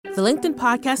The LinkedIn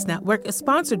Podcast Network is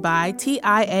sponsored by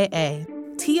TIAA.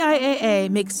 TIAA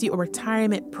makes you a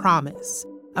retirement promise,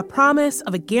 a promise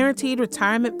of a guaranteed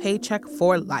retirement paycheck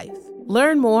for life.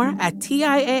 Learn more at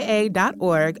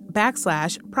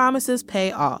TIAA.org/promises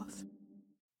pay off.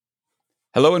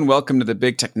 Hello and welcome to the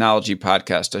Big Technology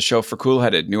Podcast, a show for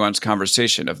cool-headed, nuanced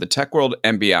conversation of the tech world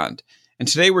and beyond. And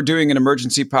today we're doing an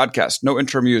emergency podcast, no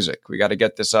intro music. We got to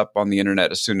get this up on the internet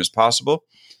as soon as possible.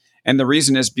 And the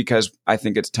reason is because I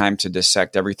think it's time to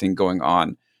dissect everything going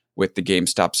on with the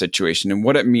GameStop situation and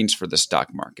what it means for the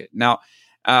stock market. Now,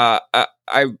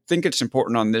 I think it's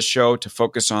important on this show to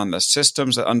focus on the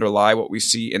systems that underlie what we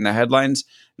see in the headlines,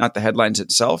 not the headlines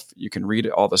itself. You can read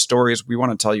all the stories. We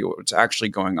want to tell you what's actually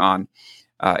going on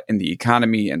in the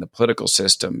economy and the political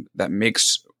system that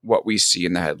makes what we see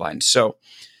in the headlines. So,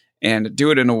 and do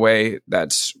it in a way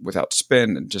that's without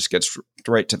spin and just gets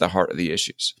right to the heart of the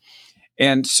issues.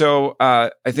 And so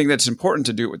I think that's important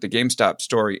to do it with the GameStop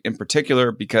story in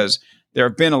particular, because there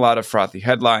have been a lot of frothy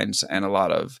headlines and a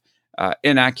lot of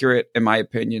inaccurate, in my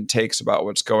opinion, takes about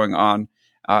what's going on.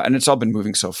 And it's all been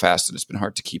moving so fast that it's been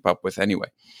hard to keep up with anyway.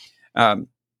 And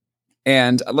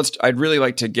I'd really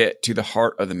like to get to the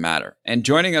heart of the matter. And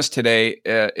joining us today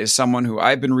is someone who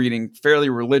I've been reading fairly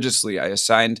religiously. I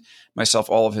assigned myself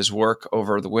all of his work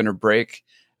over the winter break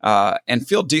and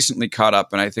feel decently caught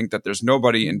up. And I think that there's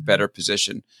nobody in better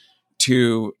position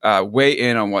to weigh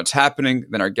in on what's happening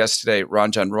than our guest today,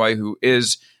 Ranjan Roy, who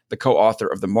is the co-author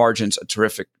of The Margins, a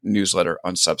terrific newsletter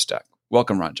on Substack.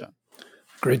 Welcome, Ranjan.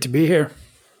 Great to be here.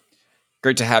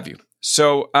 Great to have you.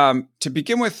 So to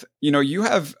begin with, you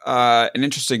have an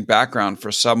interesting background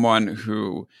for someone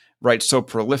who writes so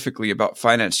prolifically about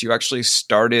finance. You actually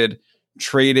started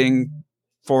trading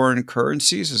foreign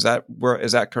currencies. Is that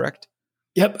correct?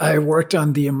 Yep. I worked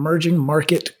on the emerging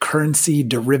market currency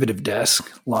derivative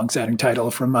desk, long-standing title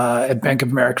at Bank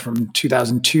of America from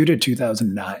 2002 to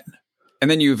 2009. And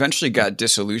then you eventually got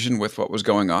disillusioned with what was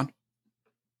going on?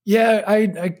 Yeah,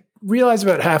 I realized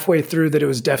about halfway through that it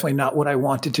was definitely not what I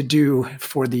wanted to do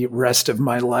for the rest of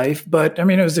my life. But I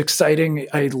mean, it was exciting.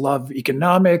 I love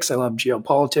economics. I love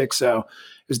geopolitics. So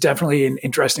it was definitely an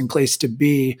interesting place to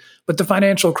be. But the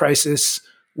financial crisis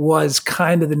was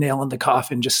kind of the nail in the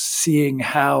coffin, just seeing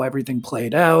how everything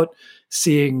played out,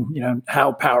 seeing,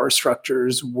 how power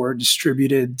structures were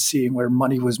distributed, seeing where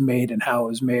money was made and how it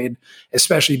was made,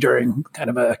 especially during kind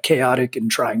of a chaotic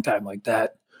and trying time like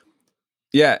that.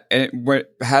 Yeah, and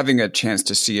having a chance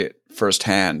to see it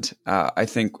firsthand, I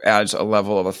think adds a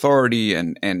level of authority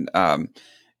and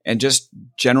just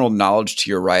general knowledge to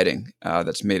your writing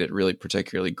that's made it really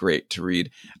particularly great to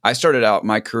read. I started out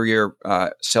my career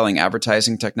selling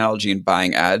advertising technology and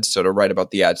buying ads, so to write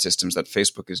about the ad systems that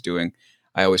Facebook is doing,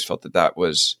 I always felt that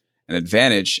was an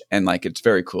advantage, and it's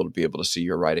very cool to be able to see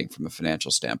your writing from a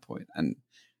financial standpoint. And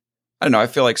I don't know, I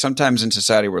feel like sometimes in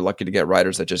society we're lucky to get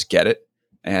writers that just get it.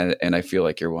 And I feel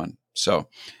like you're one. So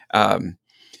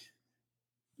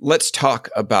let's talk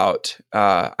about,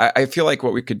 I feel like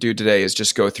what we could do today is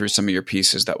just go through some of your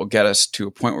pieces that will get us to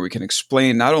a point where we can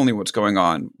explain not only what's going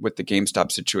on with the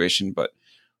GameStop situation, but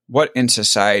what in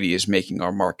society is making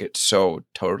our market so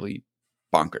totally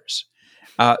bonkers.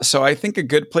 So I think a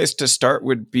good place to start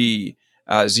would be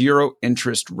zero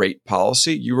interest rate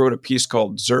policy. You wrote a piece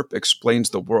called ZIRP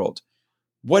Explains the World.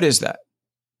 What is that?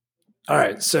 All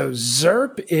right. So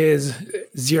ZIRP is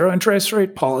zero interest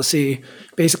rate policy.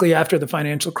 Basically, after the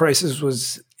financial crisis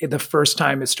was the first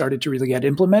time it started to really get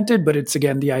implemented. But it's,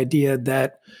 again, the idea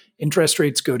that interest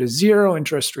rates go to zero,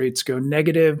 interest rates go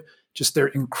negative, just they're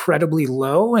incredibly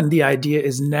low. And the idea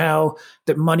is now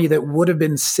that money that would have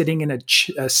been sitting in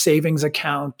a savings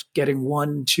account getting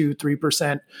 1%, 2%,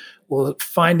 3% will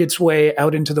find its way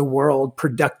out into the world,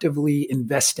 productively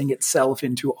investing itself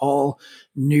into all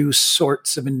new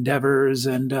sorts of endeavors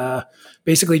and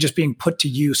basically just being put to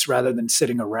use rather than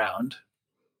sitting around.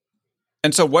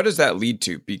 And so what does that lead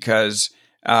to? Because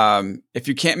if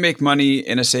you can't make money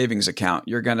in a savings account,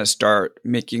 you're going to start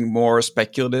making more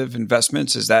speculative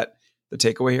investments. Is that the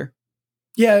takeaway here?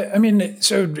 Yeah, I mean,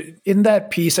 so in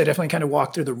that piece, I definitely kind of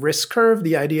walked through the risk curve,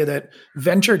 the idea that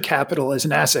venture capital as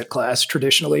an asset class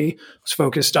traditionally was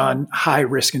focused on high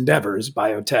risk endeavors,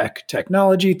 biotech,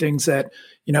 technology, things that,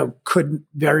 could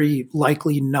very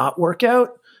likely not work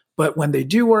out. But when they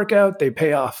do work out, they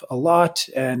pay off a lot.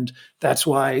 And that's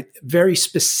why very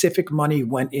specific money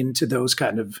went into those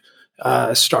kind of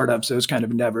startups, those kind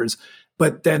of endeavors.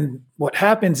 But then what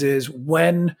happens is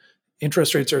when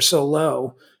interest rates are so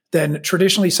low, then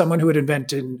traditionally someone who would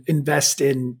invest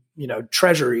in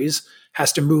treasuries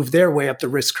has to move their way up the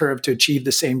risk curve to achieve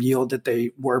the same yield that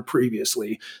they were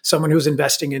previously. Someone who's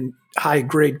investing in high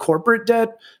grade corporate debt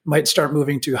might start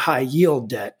moving to high yield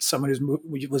debt. Someone who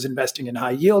was investing in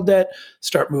high yield debt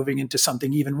start moving into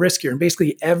something even riskier. And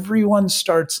basically everyone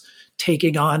starts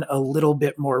taking on a little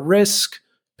bit more risk,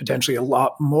 potentially a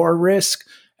lot more risk.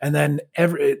 And then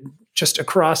just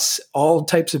across all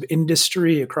types of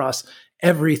industry, across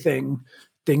everything,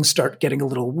 things start getting a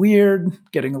little weird,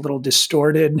 getting a little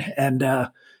distorted, and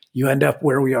you end up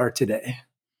where we are today.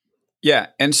 Yeah.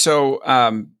 And so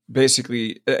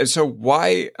so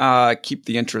why keep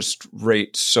the interest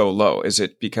rate so low? Is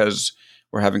it because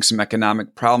we're having some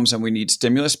economic problems and we need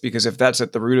stimulus? Because if that's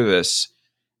at the root of this,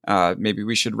 maybe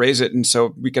we should raise it. And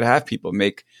so we could have people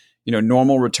make,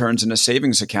 normal returns in a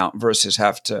savings account versus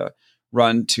have to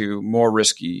run to more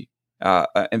risky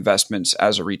investments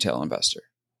as a retail investor.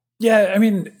 Yeah, I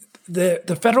mean,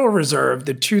 the Federal Reserve,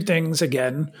 the two things,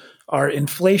 again, are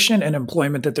inflation and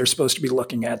employment that they're supposed to be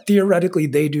looking at. Theoretically,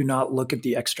 they do not look at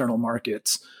the external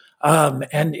markets.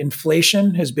 And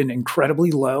inflation has been incredibly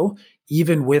low,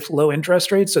 even with low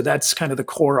interest rates. So that's kind of the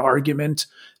core argument.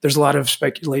 There's a lot of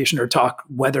speculation or talk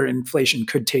whether inflation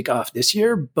could take off this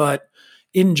year, but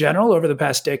in general, over the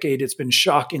past decade, it's been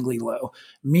shockingly low.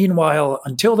 Meanwhile,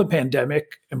 until the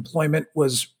pandemic, employment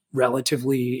was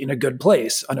relatively in a good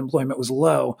place. Unemployment was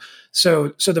low.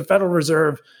 So the Federal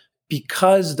Reserve,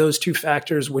 because those two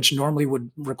factors, which normally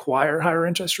would require higher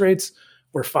interest rates,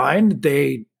 were fine,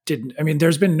 they didn't. I mean,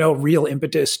 there's been no real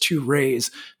impetus to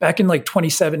raise. Back in like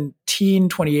 2017,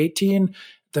 2018,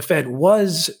 the Fed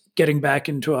was getting back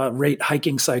into a rate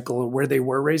hiking cycle where they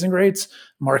were raising rates.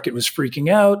 Market was freaking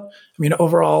out. I mean,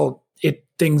 overall,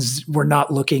 things were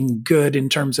not looking good in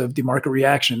terms of the market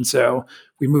reaction. So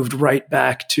we moved right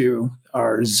back to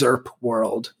our ZIRP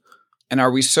world. And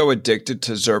are we so addicted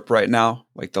to ZIRP right now,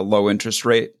 like the low interest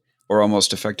rate or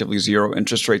almost effectively zero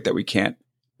interest rate, that we can't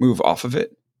move off of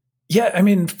it? Yeah, I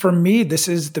mean, for me, this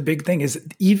is the big thing, is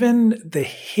even the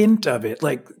hint of it.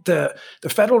 Like the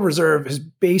Federal Reserve is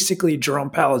basically, Jerome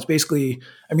Powell is basically,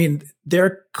 I mean,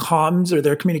 their comms or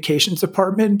their communications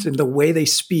department and the way they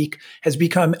speak has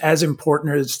become as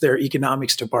important as their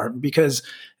economics department, because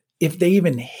if they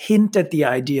even hint at the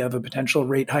idea of a potential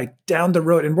rate hike down the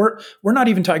road, and we're not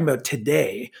even talking about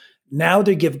today, now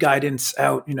they give guidance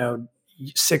out,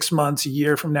 6 months, a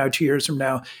year from now, 2 years from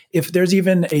now, if there's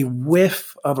even a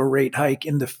whiff of a rate hike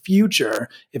in the future,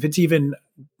 if it's even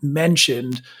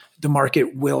mentioned, the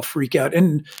market will freak out.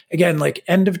 And again, like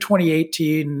end of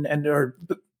 2018 or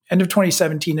end of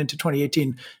 2017 into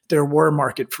 2018, there were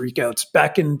market freakouts.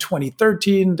 Back in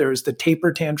 2013, there was the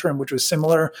taper tantrum, which was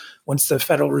similar. Once the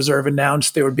Federal Reserve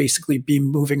announced they would basically be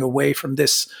moving away from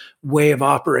this way of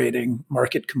operating,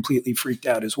 market completely freaked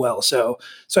out as well. So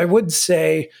I would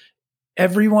say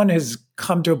everyone has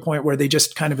come to a point where they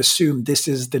just kind of assume this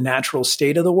is the natural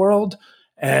state of the world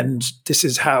and this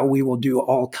is how we will do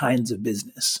all kinds of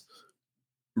business.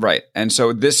 Right. And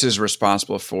so this is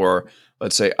responsible for,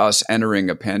 let's say, us entering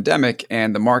a pandemic,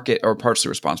 and the market, or partially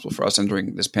responsible for us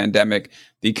entering this pandemic.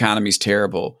 The economy's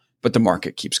terrible, but the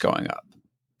market keeps going up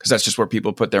because that's just where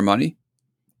people put their money.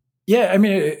 Yeah, I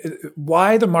mean,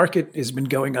 why the market has been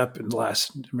going up in the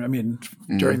last,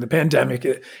 during the pandemic,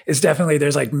 is definitely,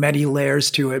 there's like many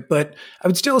layers to it. But I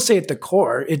would still say at the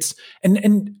core, it's,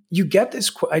 and you get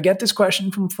this, I get this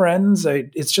question from friends.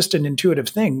 It's just an intuitive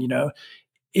thing,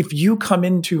 if you come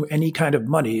into any kind of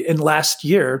money, and last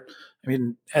year,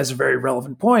 as a very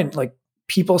relevant point, like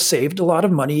people saved a lot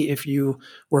of money if you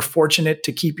were fortunate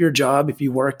to keep your job, if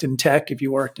you worked in tech, if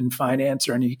you worked in finance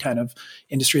or any kind of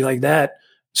industry like that.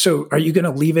 So are you going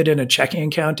to leave it in a checking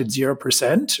account at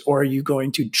 0%, or are you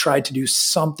going to try to do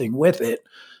something with it?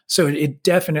 So it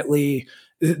definitely,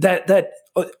 that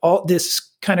all this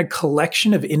kind of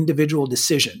collection of individual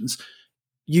decisions,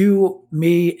 you,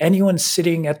 me, anyone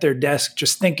sitting at their desk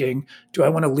just thinking, do I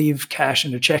want to leave cash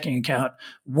in a checking account?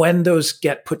 When those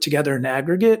get put together in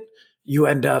aggregate, you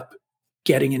end up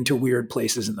getting into weird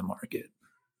places in the market.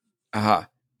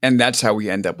 And that's how we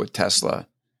end up with Tesla,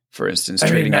 for instance,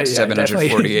 trading at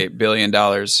 $748 billion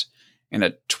and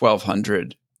a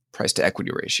 1,200 price to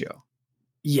equity ratio.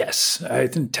 Yes. I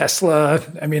think Tesla,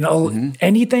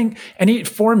 anything,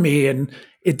 for me, and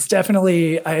it's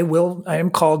definitely, I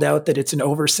am called out that it's an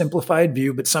oversimplified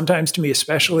view, but sometimes to me,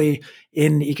 especially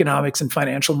in economics and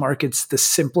financial markets, the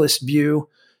simplest view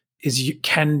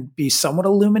can be somewhat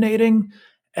illuminating.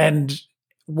 And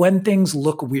when things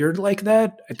look weird like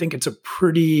that, I think it's a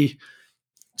pretty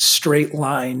straight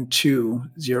line to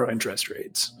zero interest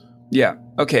rates. Yeah.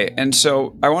 Okay. And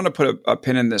so I want to put a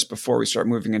pin in this before we start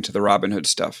moving into the Robinhood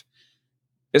stuff.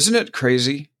 Isn't it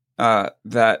crazy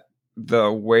that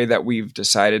the way that we've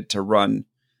decided to run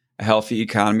a healthy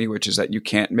economy, which is that you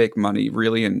can't make money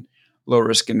really in low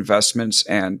risk investments,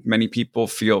 and many people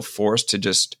feel forced to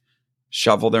just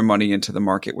shovel their money into the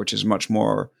market, which is much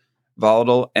more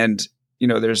volatile. And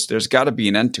there's got to be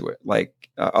an end to it.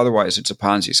 Otherwise, it's a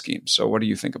Ponzi scheme. So, what do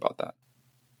you think about that?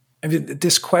 I mean,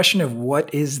 this question of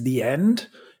what is the end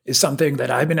is something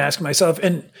that I've been asking myself.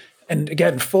 And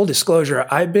again, full disclosure,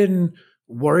 I've been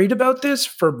worried about this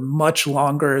for much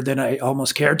longer than I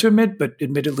almost care to admit, but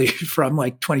admittedly from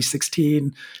like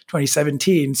 2016,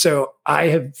 2017. So I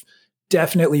have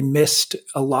definitely missed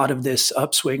a lot of this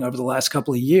upswing over the last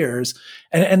couple of years.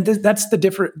 And that's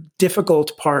the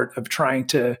difficult part of trying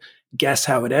to guess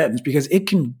how it ends, because it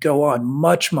can go on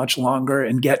much, much longer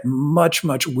and get much,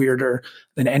 much weirder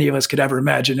than any of us could ever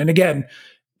imagine. And again,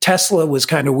 Tesla was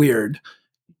kind of weird.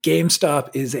 GameStop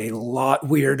is a lot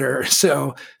weirder.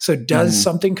 So does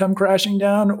something come crashing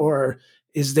down, or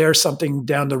is there something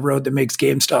down the road that makes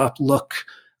GameStop look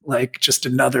like just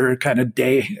another kind of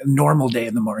normal day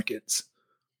in the markets?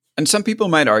 And some people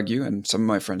might argue, and some of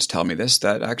my friends tell me this,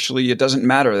 that actually it doesn't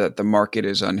matter that the market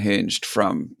is unhinged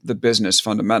from the business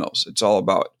fundamentals. It's all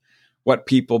about what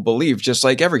people believe, just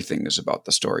like everything is about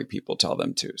the story people tell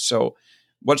them to. So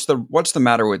what's the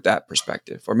matter with that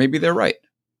perspective? Or maybe they're right.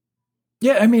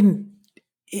 Yeah, I mean,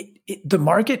 the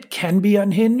market can be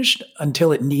unhinged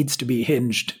until it needs to be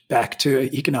hinged back to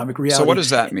economic reality. So what does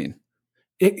that mean?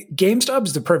 GameStop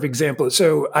is the perfect example.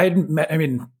 So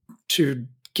to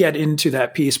get into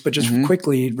that piece, but just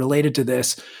quickly related to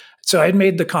this. So I had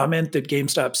made the comment that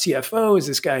GameStop CFO is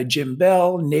this guy, Jim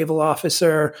Bell, naval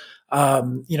officer.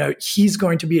 He's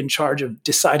going to be in charge of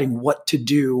deciding what to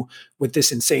do with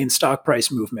this insane stock price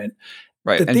movement.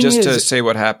 Right. And just to say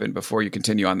what happened before you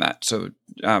continue on that. So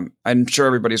I'm sure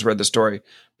everybody's read the story,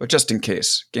 but just in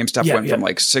case, GameStop went from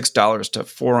like $6 to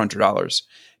 $400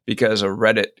 because a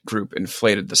Reddit group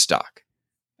inflated the stock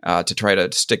to try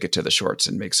to stick it to the shorts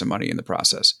and make some money in the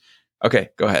process. Okay,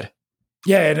 go ahead.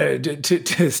 Yeah, and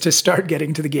to start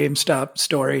getting to the GameStop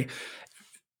story,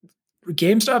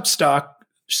 GameStop stock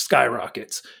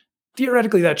skyrockets.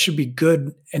 Theoretically, that should be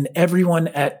good, and everyone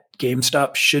at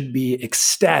GameStop should be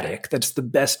ecstatic. That's the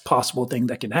best possible thing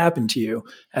that can happen to you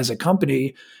as a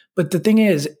company. But the thing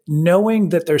is, knowing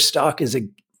that their stock is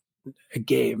a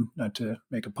game, not to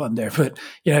make a pun there, but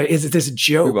is this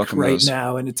joke right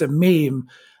now, and it's a meme.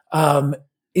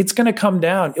 It's going to come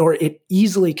down, or it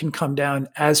easily can come down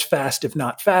as fast, if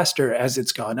not faster, as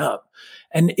it's gone up.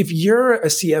 And if you're a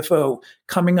CFO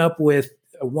coming up with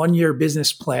a 1-year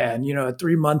business plan, a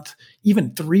 3-month,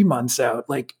 even 3 months out,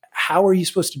 like, how are you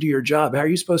supposed to do your job? How are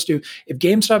you supposed to, if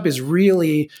GameStop is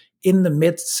really in the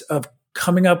midst of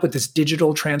coming up with this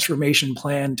digital transformation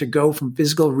plan to go from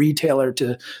physical retailer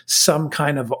to some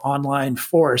kind of online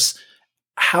force,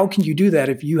 how can you do that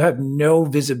if you have no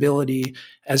visibility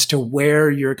as to where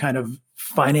your kind of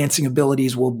financing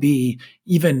abilities will be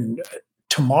even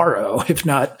tomorrow, if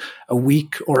not a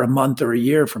week or a month or a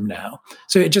year from now?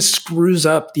 So it just screws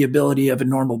up the ability of a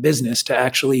normal business to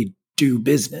actually do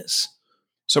business.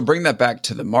 So bring that back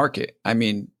to the market. I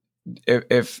mean,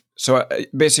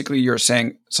 basically you're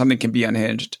saying something can be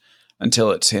unhinged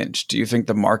until it's hinged. Do you think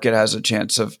the market has a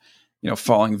chance of,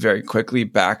 falling very quickly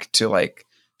back to like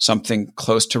something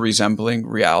close to resembling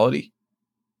reality?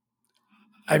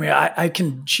 I mean, I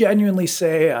can genuinely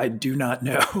say I do not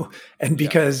know. And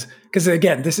because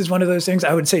again, this is one of those things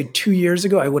I would say 2 years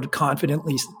ago, I would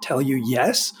confidently tell you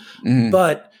yes.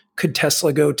 But could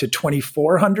Tesla go to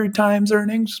 2,400 times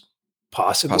earnings?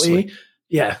 Possibly.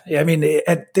 Yeah. I mean,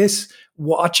 at this,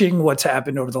 watching what's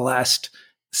happened over the last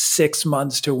 6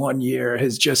 months to 1 year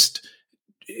has just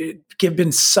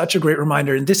been such a great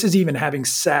reminder. And this is even having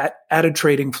sat at a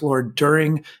trading floor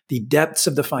during the depths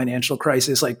of the financial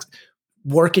crisis, like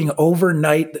working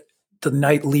overnight the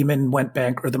night Lehman went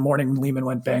bankrupt, or the morning Lehman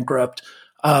went bankrupt.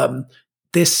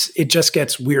 It just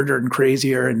gets weirder and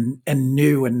crazier and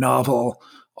new and novel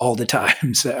all the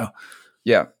time. So.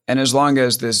 Yeah. And as long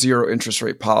as the zero interest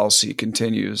rate policy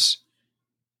continues,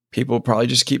 people will probably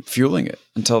just keep fueling it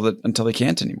until they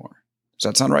can't anymore. Does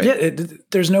that sound right? Yeah,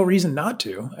 there's no reason not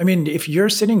to. I mean, if you're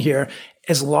sitting here,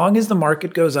 as long as the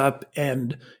market goes up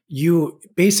and you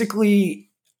basically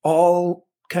all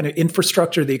kind of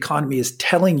infrastructure of the economy is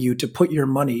telling you to put your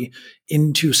money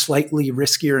into slightly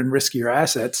riskier and riskier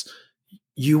assets,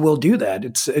 you will do that.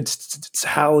 It's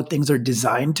how things are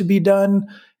designed to be done,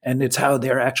 and it's how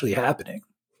they're actually happening.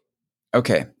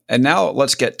 Okay. And now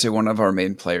let's get to one of our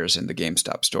main players in the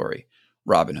GameStop story,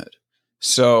 Robinhood.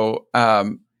 So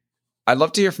I'd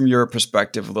love to hear from your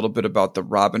perspective a little bit about the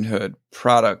Robinhood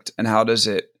product and how does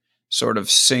it sort of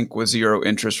sync with zero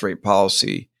interest rate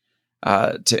policy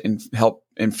to help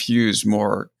infuse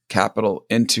more capital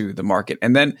into the market.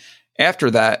 And then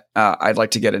after that, I'd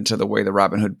like to get into the way the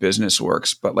Robinhood business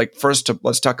works. But like first,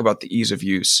 let's talk about the ease of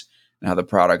use and how the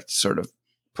product sort of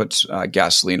puts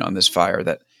gasoline on this fire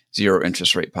that zero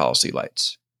interest rate policy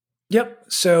lights. Yep.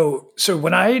 So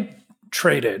when I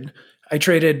traded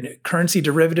currency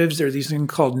derivatives. There are these things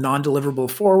called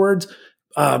non-deliverable forwards,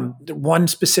 one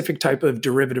specific type of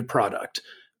derivative product.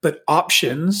 But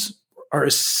options are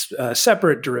a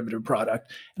separate derivative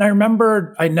product. And I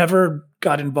remember I never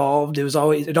got involved.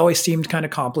 It always seemed kind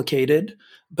of complicated.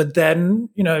 But then,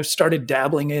 I started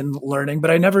dabbling in learning,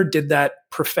 but I never did that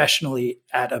professionally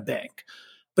at a bank.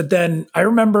 But then I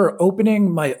remember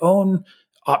opening my own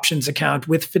options account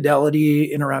with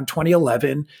Fidelity in around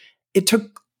 2011. It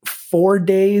took 4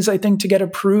 days, I think, to get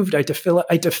approved. I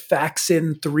had to fax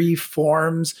in 3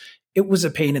 forms. It was a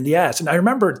pain in the ass. And I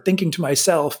remember thinking to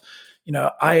myself,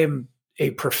 I am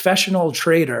a professional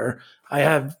trader. I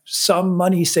have some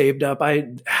money saved up.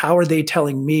 How are they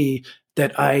telling me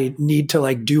that I need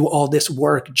to do all this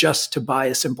work just to buy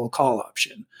a simple call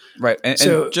option? Right. And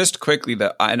just quickly,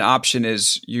 an option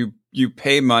is you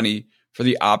pay money for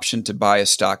the option to buy a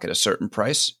stock at a certain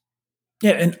price.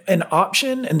 Yeah, and an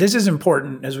option, and this is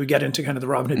important as we get into kind of the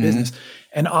Robinhood business,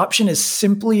 an option is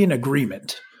simply an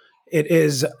agreement. It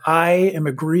is, I am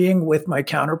agreeing with my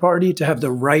counterparty to have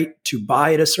the right to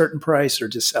buy at a certain price or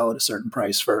to sell at a certain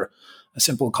price for a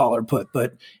simple call or put.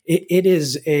 But it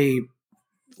is a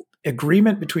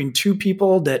agreement between two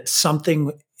people that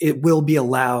it will be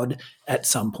allowed at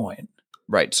some point.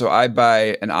 Right. So I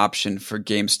buy an option for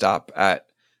GameStop at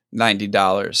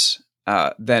 $90.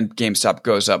 Then GameStop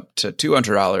goes up to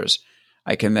 $200.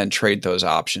 I can then trade those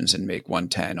options and make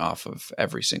 $110 off of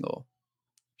every single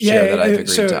share that I've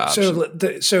agreed to option.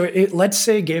 Let's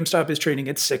say GameStop is trading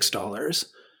at $6.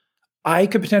 I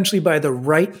could potentially buy the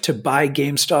right to buy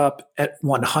GameStop at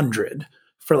 100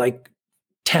 for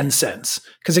 10 cents.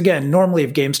 Because again, normally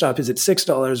if GameStop is at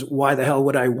 $6, why the hell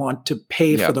would I want to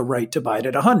pay for the right to buy it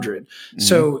at 100? Mm-hmm.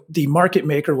 So the market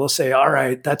maker will say, all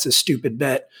right, that's a stupid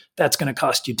bet. That's going to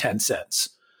cost you 10 cents.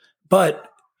 But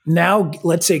now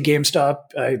let's say GameStop,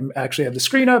 I actually have the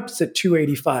screen up, it's at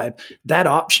 $285. That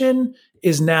option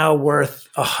is now worth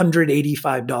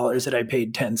 $185 that I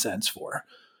paid 10 cents for.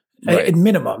 Right. At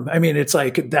minimum. I mean, it's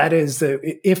that is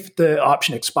if the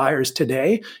option expires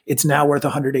today, it's now worth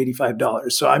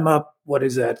 $185. So I'm up, what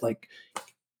is that,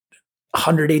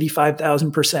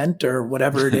 185,000% or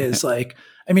whatever it is.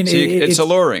 It's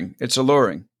alluring. It's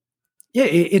alluring. Yeah,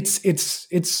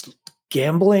 it's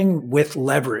gambling with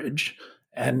leverage,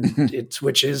 and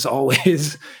which is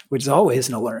always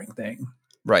an alluring thing.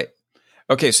 Right.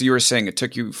 Okay, so you were saying it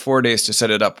took you 4 days to set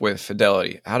it up with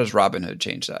Fidelity. How does Robinhood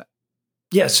change that?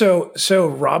 Yeah, so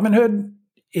Robinhood,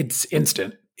 it's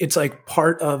instant. It's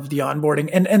part of the onboarding.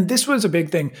 And this was a big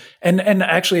thing. And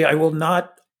actually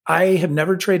I have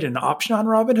never traded an option on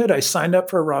Robinhood. I signed up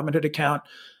for a Robinhood account,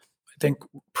 I think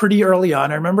pretty early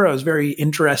on. I remember I was very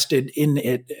interested in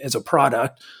it as a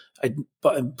product. I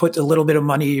put a little bit of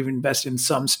money, even invested in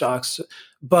some stocks.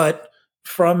 But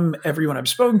from everyone I've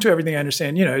spoken to, everything I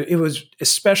understand, it was,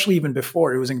 especially even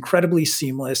before, it was incredibly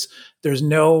seamless. There's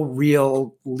no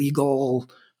real legal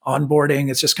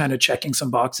onboarding. It's just kind of checking some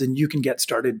boxes and you can get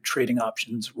started trading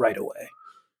options right away.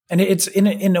 And it's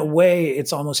in a way,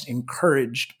 it's almost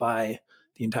encouraged by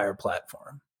the entire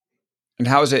platform. And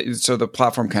how is it? So the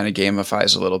platform kind of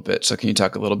gamifies a little bit. So can you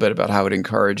talk a little bit about how it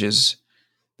encourages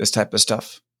this type of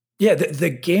stuff? Yeah, the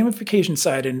gamification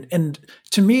side, and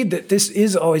to me, that this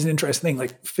is always an interesting thing.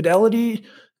 Fidelity,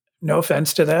 no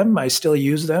offense to them, I still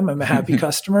use them. I'm a happy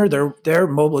customer. Their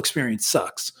mobile experience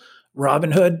sucks.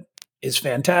 Robinhood is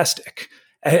fantastic,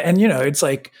 and it's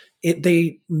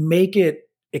they make it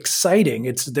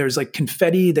exciting. There's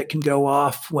confetti that can go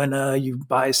off when you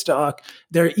buy stock.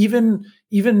 There even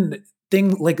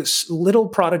thing little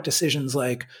product decisions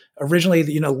originally,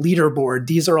 leaderboard,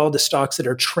 these are all the stocks that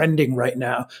are trending right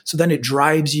now. So then it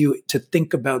drives you to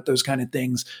think about those kind of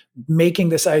things, making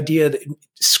this idea that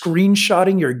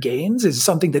screenshotting your gains is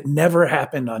something that never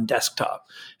happened on desktop.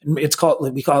 And we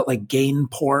call it gain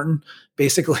porn,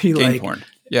 basically. Gain porn.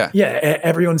 Yeah. Yeah.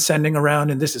 Everyone's sending around,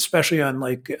 and this, especially on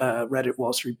Reddit,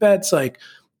 Wall Street Bets,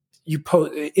 you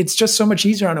post, it's just so much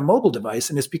easier on a mobile device,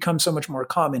 and it's become so much more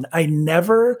common. I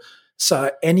never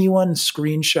saw anyone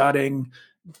screenshotting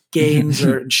gains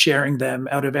or sharing them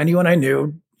out of anyone I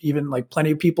knew, even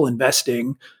plenty of people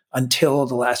investing until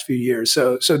the last few years.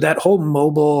 So that whole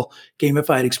mobile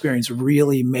gamified experience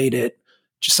really made it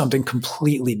just something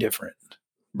completely different.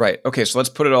 Right. Okay. So let's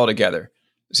put it all together.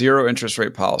 Zero interest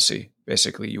rate policy.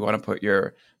 Basically, you want to put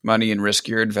your money in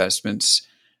riskier investments.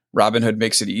 Robinhood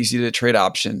makes it easy to trade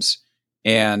options,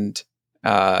 and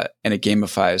it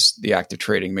gamifies the act of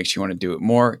trading, makes you want to do it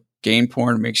more. Gain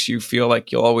porn makes you feel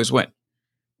like you'll always win.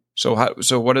 So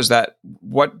what is that?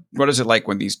 What is it like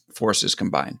when these forces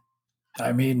combine?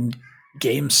 I mean,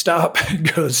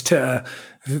 GameStop goes to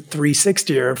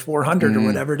 360 or 400 or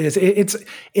whatever it is.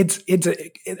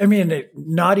 I mean,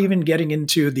 not even getting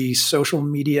into the social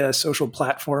media, social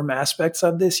platform aspects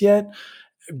of this yet.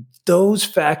 Those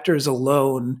factors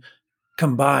alone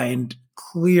combined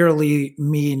clearly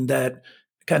mean that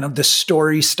kind of the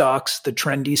story stocks, the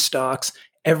trendy stocks,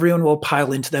 everyone will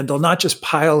pile into them. They'll not just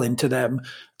pile into them,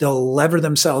 they'll lever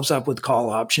themselves up with call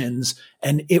options,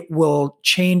 and it will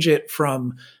change it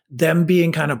from them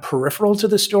being kind of peripheral to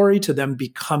the story to them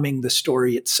becoming the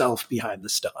story itself behind the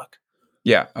stock.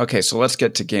 Yeah. Okay. So let's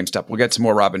get to GameStop. We'll get to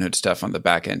more Robinhood stuff on the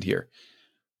back end here.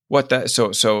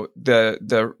 So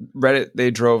the Reddit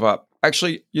they drove up.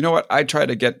 Actually, you know what? I try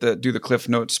to do the cliff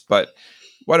notes, but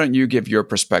why don't you give your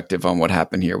perspective on what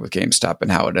happened here with GameStop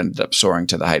and how it ended up soaring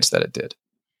to the heights that it did?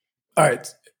 All right.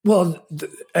 Well,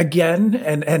 again,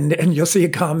 and you'll see a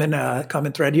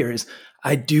common thread here is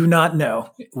I do not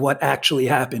know what actually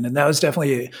happened, and that was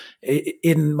definitely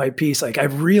in my piece. Like, I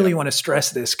really want to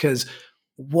stress this because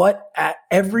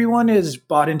everyone is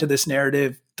bought into this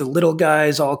narrative. The little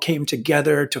guys all came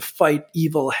together to fight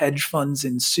evil hedge funds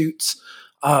in suits.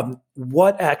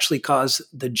 What actually caused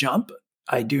the jump?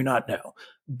 I do not know.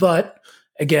 But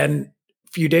again,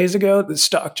 a few days ago, the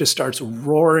stock just starts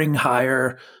roaring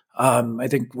higher. I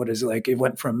think it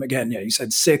went from, again, you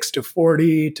said 6 to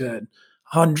 40 to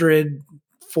 100,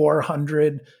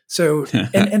 400. So,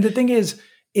 and the thing is,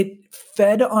 it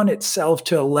fed on itself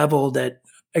to a level that,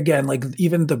 again, like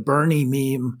even the Bernie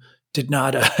meme did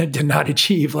not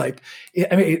achieve. Like,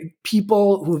 I mean,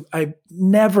 people who I've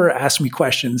never asked me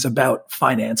questions about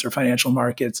finance or financial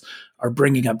markets are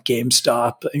bringing up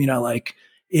GameStop. Like,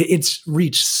 it's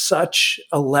reached such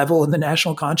a level in the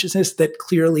national consciousness that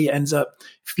clearly ends up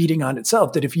feeding on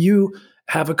itself. That if you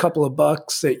have a couple of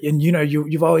bucks and you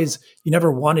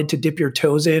never wanted to dip your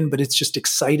toes in, but it's just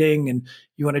exciting and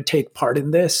you want to take part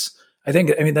in this, I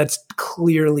mean, that's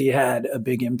clearly had a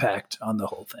big impact on the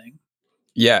whole thing.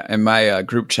 Yeah. In my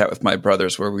group chat with my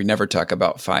brothers where we never talk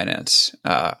about finance,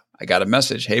 I got a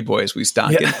message, hey boys, we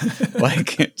stonking. Yeah.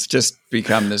 Like, it's just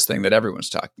become this thing that everyone's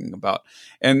talking about.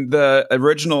 And the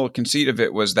original conceit of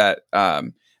it was that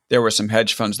there were some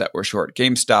hedge funds that were short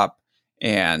GameStop,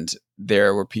 and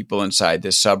there were people inside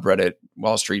this subreddit,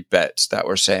 Wall Street Bets, that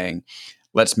were saying,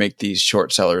 let's make these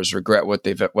short sellers regret what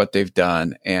they've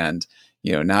done, and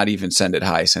not even send it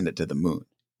high, send it to the moon.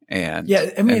 And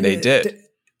yeah, I mean, and they did.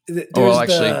 Go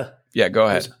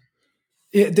ahead.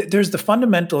 There's the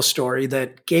fundamental story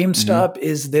that GameStop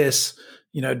is this,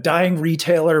 dying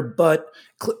retailer, but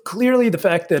clearly the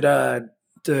fact that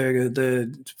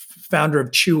the founder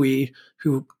of Chewy,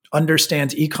 who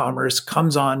understands e-commerce,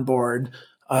 comes on board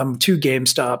to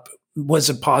GameStop was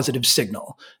a positive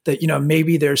signal that,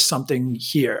 maybe there's something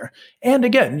here. And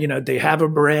again, they have a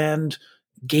brand.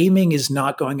 Gaming is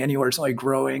not going anywhere. It's only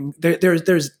growing.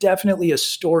 There's definitely a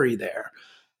story there.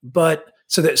 But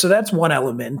so that's one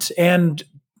element. And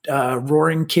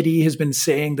Roaring Kitty has been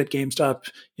saying that GameStop,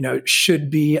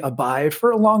 should be a buy for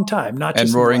a long time. Not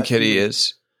just. And Roaring Kitty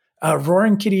is.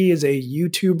 Roaring Kitty is a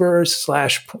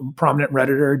YouTuber / prominent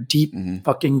Redditor, deep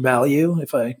fucking value,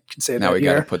 if I can say that. Now we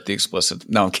got to put the explicit.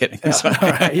 No, I'm kidding.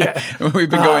 Right, yeah. We've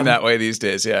been going that way these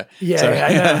days. Yeah.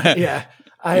 Yeah.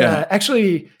 I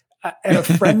actually, at a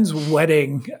friend's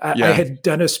wedding, I had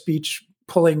done a speech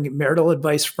pulling marital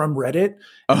advice from Reddit.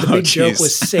 The big joke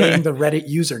was saying the Reddit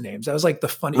usernames. That was like the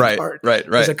funny part. Right. It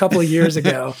was a couple of years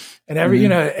ago. And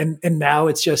and now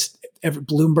it's just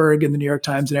Bloomberg and the New York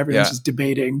Times and everyone's just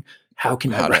debating how do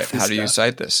you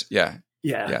cite this? Yeah.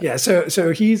 So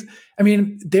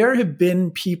there have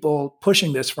been people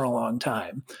pushing this for a long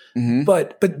time,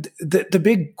 but the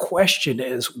big question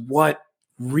is what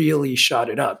really shot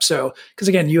it up. So, because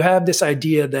again, you have this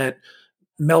idea that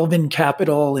Melvin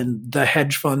Capital and the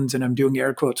hedge funds, and I'm doing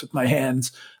air quotes with my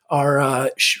hands, are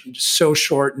so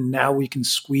short, and now we can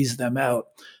squeeze them out.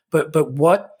 But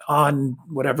what on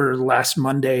whatever last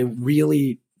Monday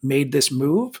really made this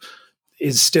move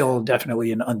is still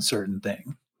definitely an uncertain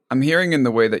thing. I'm hearing in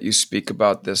the way that you speak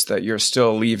about this that you're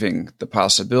still leaving the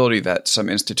possibility that some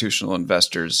institutional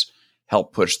investors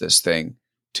helped push this thing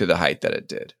to the height that it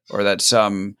did, or that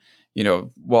some,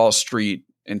 Wall Street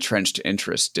entrenched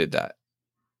interests did that,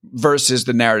 versus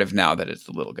the narrative now that it's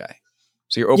the little guy.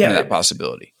 So you're open to that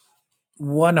possibility.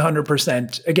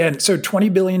 100%. Again, so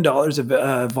 $20 billion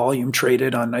of volume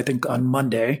traded on, I think, on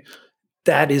Monday.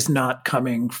 That is not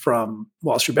coming from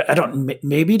Wall Street Bet.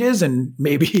 Maybe it is, and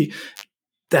maybe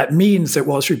that means that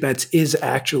Wall Street Bets is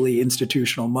actually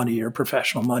institutional money or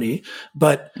professional money.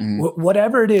 But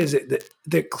whatever it is,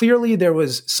 that clearly there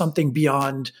was something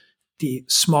beyond the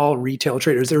small retail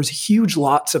traders. There was huge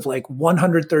lots of like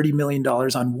 $130 million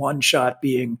on one shot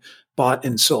being bought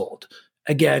and sold.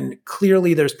 Again,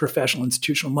 clearly there's professional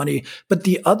institutional money. But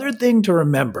the other thing to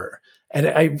remember, and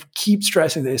I keep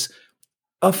stressing this,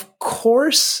 of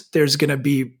course there's going to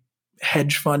be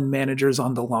hedge fund managers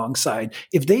on the long side.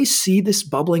 If they see this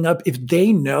bubbling up, if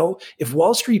they know, if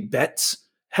Wall Street Bets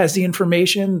has the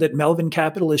information that Melvin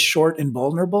Capital is short and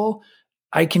vulnerable,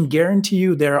 I can guarantee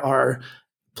you there are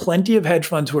plenty of hedge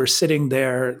funds who are sitting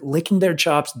there licking their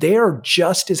chops. They are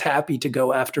just as happy to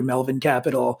go after Melvin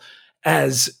Capital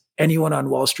as anyone on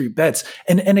Wall Street Bets.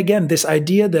 And again, this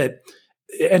idea that,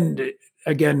 and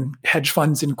again, hedge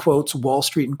funds in quotes, Wall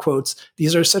Street in quotes,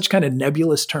 these are such kind of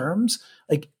nebulous terms.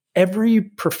 Like every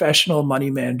professional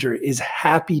money manager is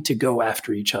happy to go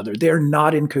after each other. They're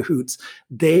not in cahoots.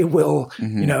 They will,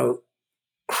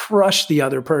 crush the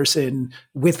other person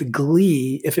with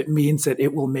glee if it means that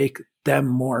it will make them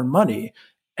more money.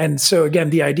 And so again,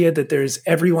 the idea that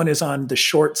everyone is on the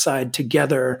short side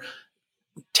together,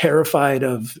 terrified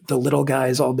of the little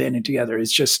guys all banding together, is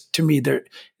just, to me,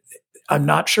 I'm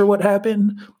not sure what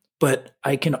happened, but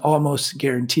I can almost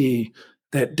guarantee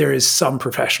that there is some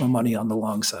professional money on the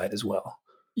long side as well.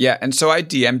 Yeah. And so I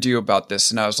DM'd you about this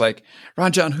and I was like,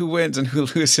 Ranjan, who wins and who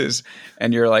loses?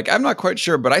 And you're like, I'm not quite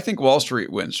sure, but I think Wall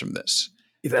Street wins from this.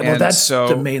 Well, that's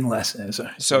the main lesson.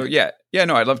 So yeah,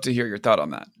 no, I'd love to hear your thought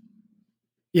on that.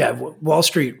 Yeah. Wall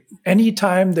Street,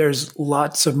 anytime there's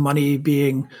lots of money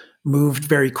being moved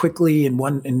very quickly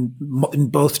in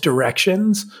both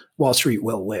directions, Wall Street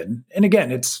will win. And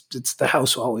again, it's the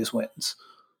house always wins.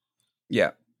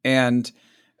 Yeah. And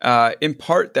in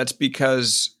part, that's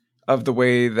because of the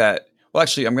way that, well,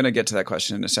 actually, I'm going to get to that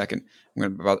question in a second.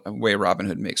 About the way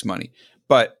Robinhood makes money.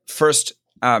 But first,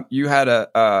 you had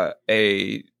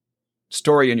a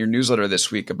story in your newsletter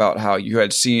this week about how you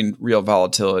had seen real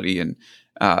volatility in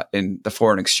the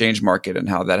foreign exchange market and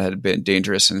how that had been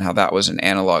dangerous and how that was an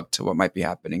analog to what might be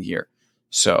happening here.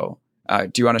 So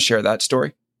do you want to share that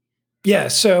story? Yeah.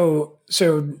 So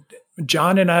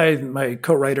John and I, my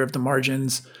co-writer of The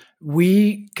Margins,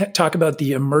 we talk about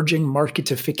the emerging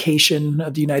marketification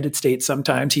of the United States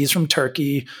sometimes. He's from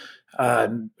Turkey.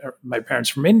 My parents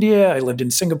from India. I lived in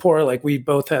Singapore. Like, we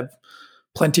both have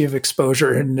plenty of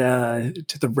exposure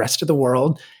to the rest of the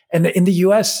world. And in the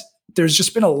US, there's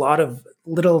just been a lot of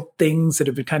little things that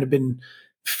have kind of been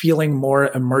feeling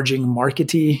more emerging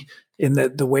markety in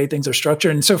the way things are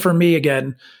structured. And so for me,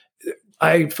 again,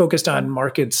 I focused on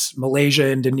markets: Malaysia,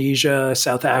 Indonesia,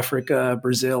 South Africa,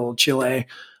 Brazil, Chile.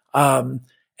 And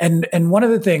one of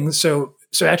the things, so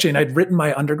actually, and I'd written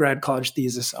my undergrad college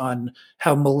thesis on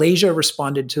how Malaysia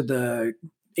responded to the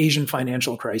Asian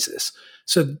financial crisis.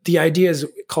 So the idea is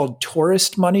called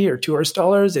tourist money or tourist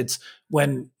dollars. It's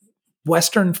when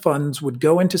Western funds would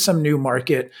go into some new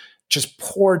market, just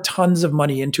pour tons of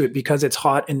money into it because it's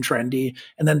hot and trendy.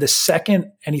 And then the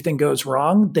second anything goes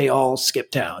wrong, they all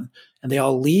skip town and they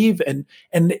all leave. And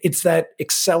it's that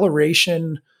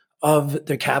acceleration of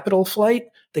the capital flight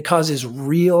that causes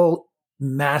real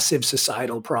massive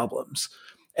societal problems.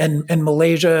 And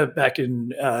Malaysia, back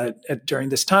in during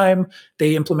this time,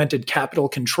 they implemented capital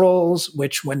controls,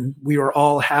 which, when we were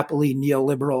all happily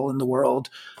neoliberal in the world,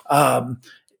 the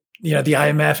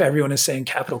IMF, everyone is saying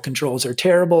capital controls are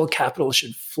terrible. Capital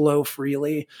should flow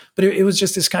freely. But it was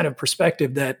just this kind of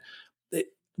perspective that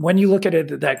when you look at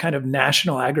it at that kind of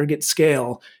national aggregate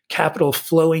scale, capital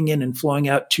flowing in and flowing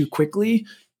out too quickly,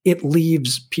 it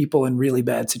leaves people in really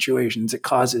bad situations. It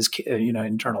causes,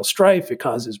 internal strife. It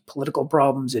causes political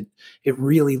problems. It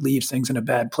really leaves things in a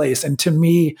bad place. And to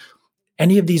me,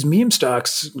 any of these meme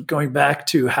stocks, going back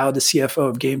to how the CFO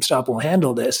of GameStop will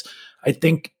handle this, I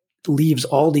think leaves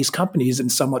all these companies in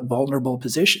somewhat vulnerable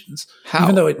positions. How?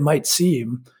 Even though it might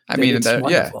seem,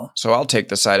 So I'll take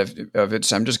the side of it.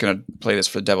 So I'm just going to play this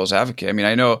for devil's advocate. I mean,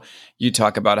 I know you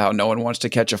talk about how no one wants to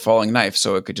catch a falling knife,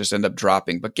 so it could just end up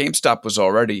dropping. But GameStop was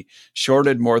already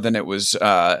shorted more than it was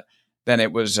held,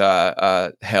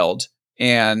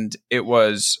 and it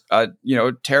was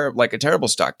like a terrible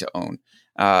stock to own.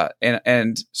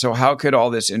 And so how could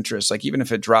all this interest, like even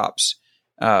if it drops,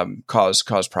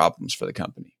 cause problems for the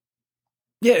company?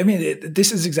 Yeah, I mean,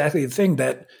 this is exactly the thing,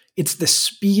 that it's the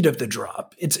speed of the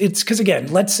drop. It's because,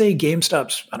 again, let's say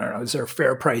GameStop's, I don't know, is there a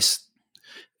fair price?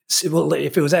 Well,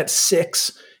 if it was at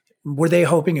 6, were they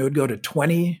hoping it would go to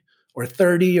 20 or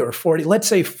 30 or 40? Let's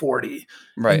say 40.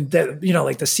 Right. And that,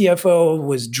 like the CFO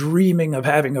was dreaming of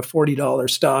having a $40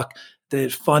 stock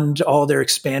that fund all their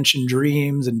expansion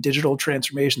dreams and digital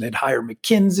transformation. They'd hire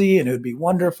McKinsey and it would be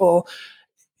wonderful.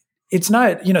 It's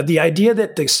not, the idea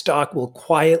that the stock will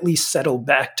quietly settle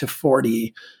back to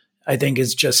 40, I think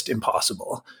is just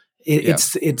impossible.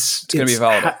 It's going to be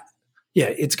volatile.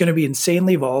 It's going to be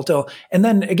insanely volatile. And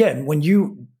then again,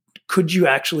 could you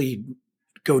actually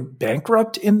go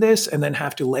bankrupt in this and then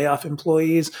have to lay off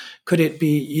employees? Could it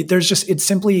be, it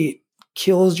simply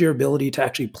kills your ability to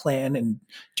actually plan and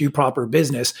do proper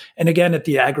business. And again, at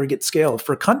the aggregate scale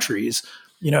for countries,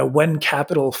 when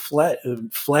capital fled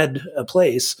a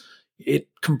place, it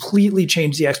completely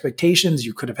changed the expectations.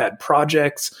 You could have had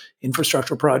projects,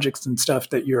 infrastructure projects and stuff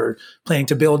that you're planning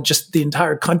to build. Just the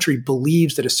entire country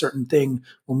believes that a certain thing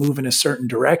will move in a certain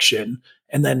direction.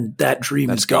 And then that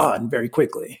dream is gone very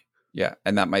quickly. Yeah.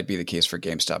 And that might be the case for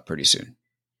GameStop pretty soon.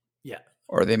 Yeah.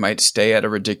 Or they might stay at a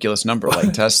ridiculous number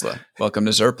like Tesla. Welcome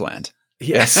to Zerpland.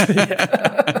 Yes.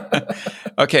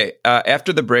 Okay.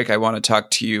 After the break, I want to talk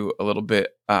to you a little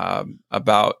bit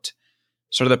about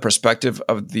sort of the perspective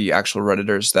of the actual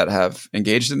Redditors that have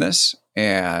engaged in this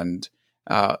and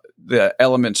the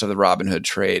elements of the Robinhood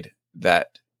trade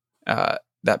that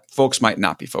folks might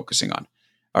not be focusing on.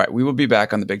 All right. We will be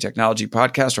back on the Big Technology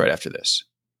Podcast right after this.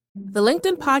 The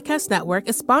LinkedIn Podcast Network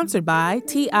is sponsored by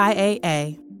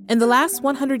TIAA. In the last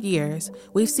 100 years,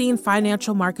 we've seen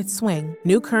financial markets swing,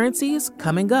 new currencies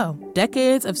come and go,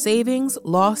 decades of savings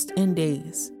lost in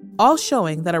days, all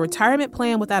showing that a retirement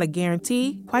plan without a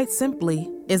guarantee, quite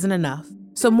simply, isn't enough.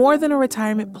 So more than a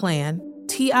retirement plan,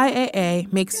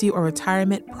 TIAA makes you a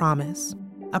retirement promise.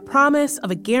 A promise of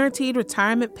a guaranteed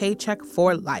retirement paycheck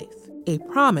for life. A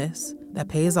promise that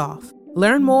pays off.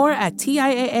 Learn more at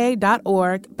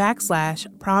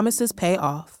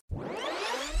TIAA.org/promisespayoff.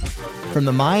 From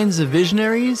the minds of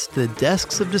visionaries to the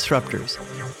desks of disruptors,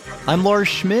 I'm Lars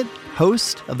Schmidt,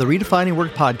 host of the Redefining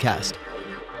Work podcast.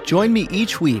 Join me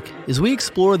each week as we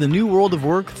explore the new world of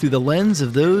work through the lens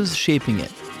of those shaping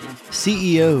it.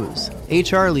 CEOs,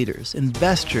 HR leaders,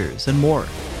 investors, and more.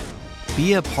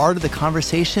 Be a part of the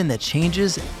conversation that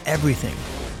changes everything.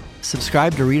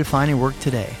 Subscribe to Redefining Work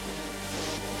today.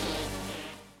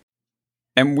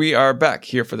 And we are back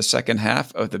here for the second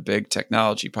half of the Big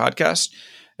Technology Podcast,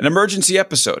 an emergency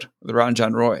episode with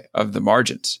Ranjan Roy of The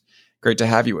Margins. Great to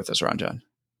have you with us, Ranjan.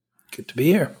 Good to be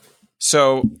here.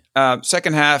 So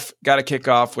second half, got to kick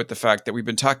off with the fact that we've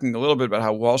been talking a little bit about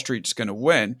how Wall Street's going to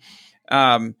win.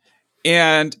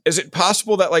 And is it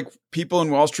possible that people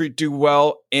in Wall Street do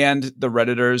well and the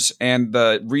Redditors and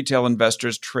the retail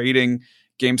investors trading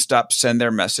GameStop send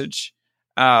their message?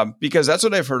 Because that's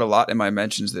what I've heard a lot in my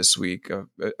mentions this week.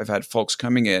 I've had folks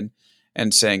coming in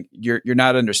and saying, you're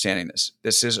not understanding this.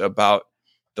 This is about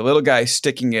the little guy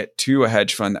sticking it to a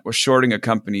hedge fund that was shorting a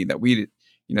company that we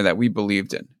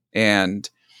believed in. And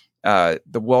the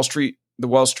Wall Street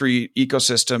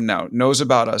ecosystem now knows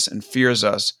about us and fears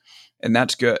us, and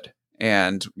that's good.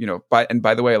 And by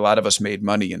the way, a lot of us made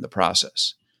money in the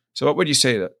process. So what would you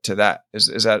say to that?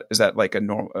 Is that like a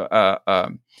normal?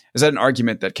 Is that an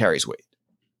argument that carries weight?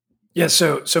 Yeah,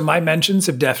 so my mentions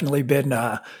have definitely been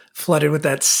flooded with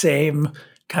that same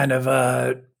kind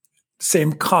of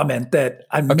same comment that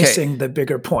I'm missing the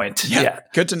bigger point. Yeah.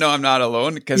 Good to know I'm not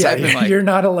alone because I've been you're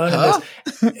not alone in this.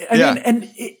 I mean,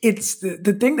 and it's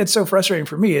the thing that's so frustrating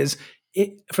for me is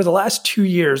for the last 2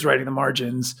 years writing The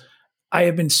Margins, I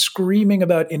have been screaming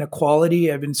about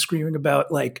inequality. I've been screaming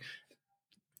about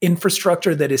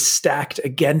infrastructure that is stacked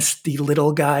against the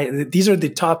little guy. These are the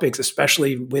topics,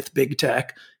 especially with big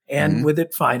tech and with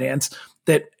it finance,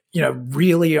 that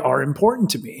really are important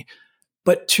to me.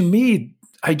 But to me,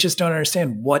 I just don't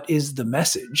understand what is the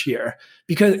message here.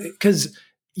 Because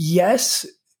yes,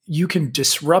 you can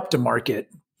disrupt a market.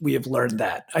 We have learned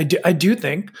that. I do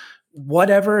think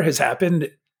whatever has happened,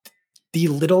 the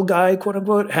little guy, quote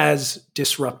unquote, has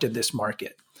disrupted this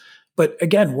market. But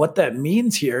again, what that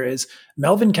means here is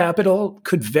Melvin Capital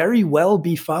could very well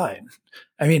be fine.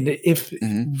 I mean, if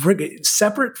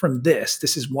separate from this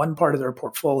is one part of their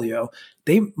portfolio,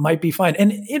 they might be fine.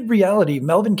 And in reality,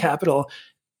 Melvin Capital,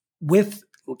 with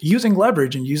using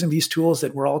leverage and using these tools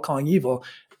that we're all calling evil,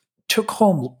 took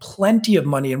home plenty of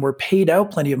money and were paid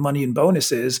out plenty of money in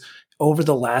bonuses over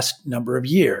the last number of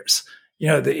years.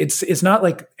 It's not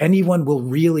like anyone will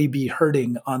really be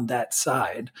hurting on that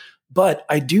side. But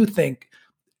I do think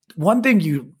one thing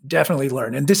you definitely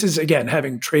learn, and this is, again,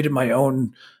 having traded my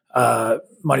own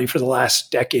money for the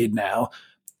last decade now,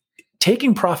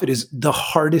 taking profit is the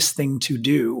hardest thing to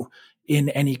do in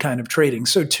any kind of trading.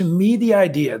 So to me, the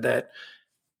idea that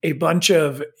a bunch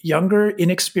of younger,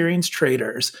 inexperienced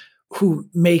traders who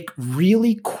make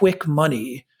really quick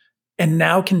money and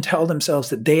now can tell themselves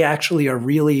that they actually are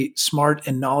really smart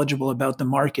and knowledgeable about the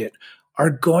market are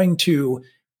going to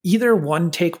either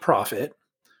one, take profit,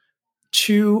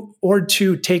 two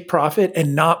take profit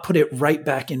and not put it right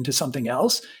back into something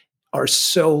else, are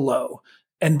so low.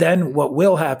 And then what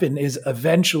will happen is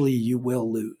eventually you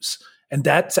will lose. And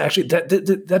that's actually,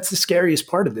 that's the scariest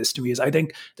part of this to me, is I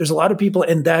think there's a lot of people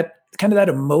in that kind of that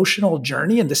emotional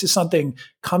journey. And this is something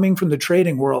coming from the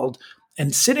trading world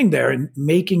and sitting there and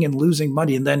making and losing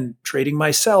money, and then trading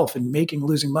myself and making and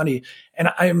losing money.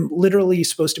 And I'm literally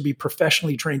supposed to be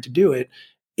professionally trained to do it.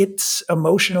 It's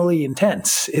emotionally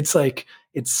intense. It's like,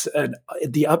 it's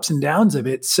the ups and downs of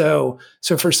it. So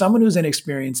for someone who's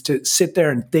inexperienced to sit there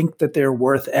and think that they're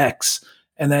worth X,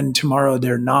 and then tomorrow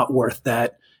they're not worth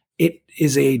that, it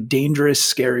is a dangerous,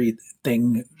 scary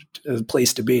thing,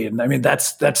 place to be. And I mean,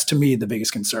 that's to me the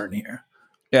biggest concern here.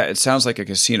 Yeah, it sounds like a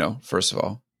casino, first of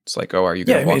all. It's like, oh, are you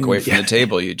going to walk away from the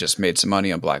table? You just made some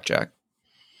money on blackjack.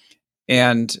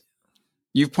 And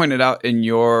you've pointed out in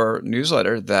your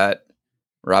newsletter that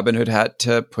Robinhood had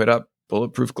to put up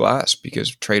bulletproof glass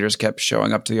because traders kept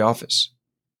showing up to the office.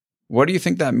 What do you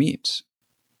think that means?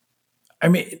 I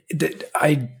mean,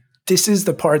 this is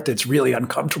the part that's really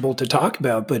uncomfortable to talk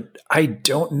about, but I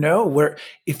don't know where,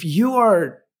 if you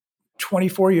are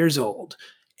 24 years old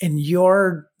and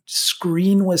your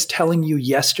screen was telling you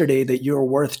yesterday that you're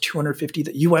worth 250,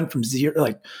 that you went from zero,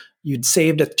 like you'd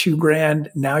saved at $2,000,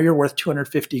 now you're worth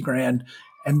 250 grand.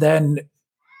 And then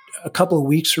a couple of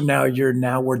weeks from now, you're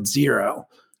now worth zero.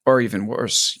 Or even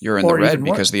worse, you're in the red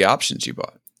because of the options you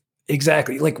bought.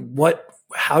 Exactly. Like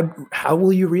how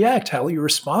will you react? How will you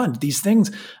respond? These things,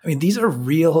 I mean, these are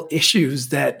real issues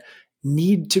that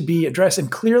need to be addressed. And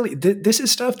clearly this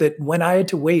is stuff that when I had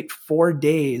to wait 4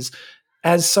 days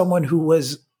as someone who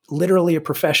was literally a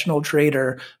professional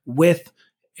trader with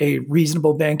a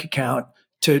reasonable bank account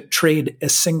to trade a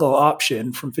single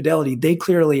option from Fidelity, they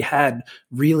clearly had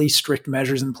really strict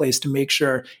measures in place to make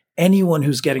sure anyone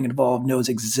who's getting involved knows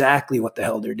exactly what the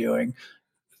hell they're doing.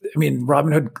 I mean,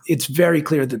 Robinhood, it's very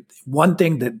clear that one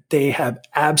thing that they have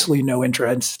absolutely no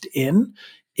interest in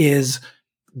is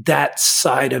that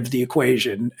side of the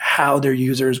equation, how their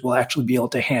users will actually be able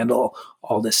to handle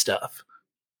all this stuff.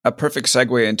 A perfect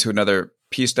segue into another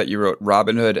piece that you wrote,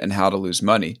 Robinhood and How to Lose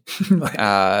Money.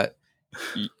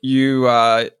 You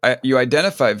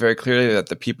identify very clearly that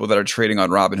the people that are trading on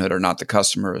Robinhood are not the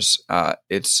customers.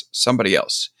 It's somebody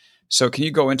else. So can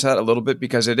you go into that a little bit?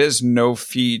 Because it is no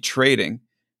fee trading,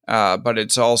 but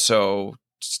it's also,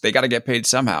 they got to get paid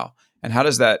somehow. And how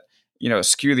does that,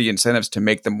 skew the incentives to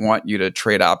make them want you to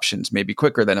trade options maybe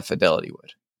quicker than a Fidelity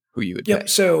would, who you would pay?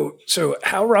 So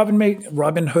how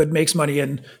Robinhood makes money.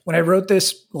 And when I wrote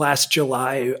this last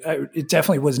July, it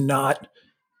definitely was not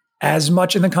as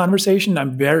much in the conversation.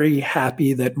 I'm very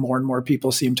happy that more and more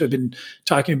people seem to have been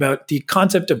talking about the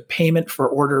concept of payment for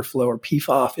order flow, or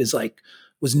PFOF,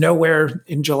 was nowhere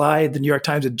in July. The New York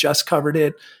Times had just covered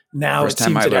it. Now First it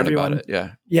seems time I that learned everyone, about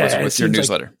it. yeah, with your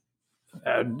newsletter.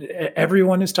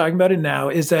 Everyone is talking about it now.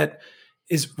 Is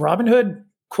Robinhood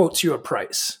quotes you a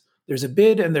price. There's a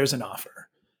bid and there's an offer.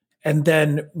 And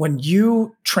then when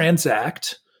you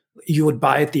transact, you would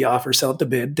buy at the offer, sell at the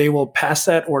bid. They will pass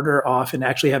that order off and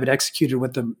actually have it executed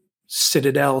with the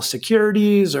Citadel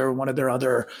Securities or one of their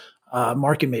other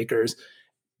market makers.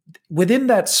 Within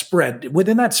that spread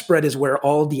is where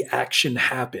all the action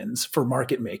happens for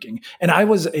market making. And I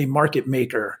was a market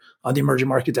maker on the emerging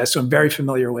market desk, so I'm very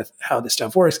familiar with how this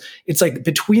stuff works. It's like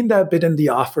between that bid and the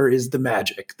offer is the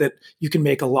magic, that you can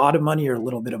make a lot of money or a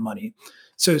little bit of money.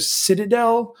 So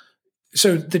Citadel,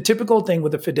 so the typical thing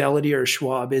with a Fidelity or a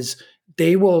Schwab is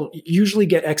they will usually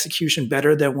get execution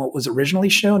better than what was originally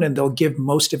shown, and they'll give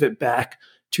most of it back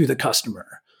to the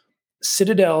customer.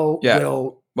 Citadel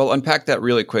will... Well, unpack that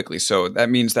really quickly. So that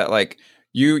means that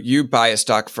you buy a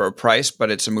stock for a price,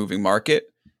 but it's a moving market.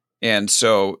 And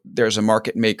so there's a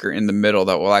market maker in the middle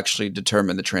that will actually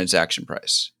determine the transaction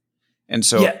price. And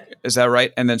so Is that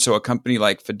right? And then so a company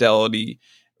like Fidelity,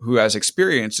 who has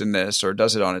experience in this or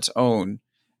does it on its own,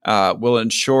 will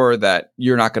ensure that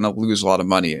you're not going to lose a lot of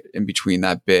money in between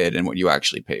that bid and what you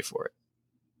actually pay for it.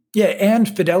 Yeah, and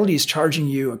Fidelity is charging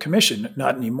you a commission,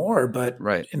 not anymore, but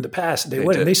in the past they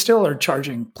would. And they still are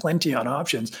charging plenty on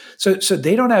options. So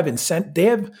they don't have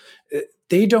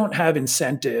they don't have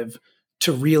incentive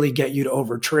to really get you to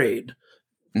overtrade.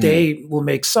 Mm-hmm. They will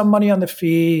make some money on the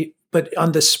fee, but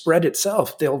on the spread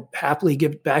itself, they'll happily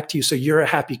give it back to you. So you're a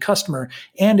happy customer.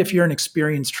 And if you're an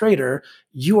experienced trader,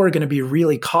 you are going to be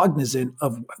really cognizant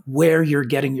of where you're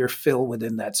getting your fill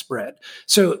within that spread.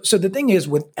 So the thing is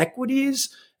with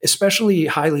equities, especially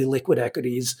highly liquid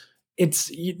equities,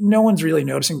 no one's really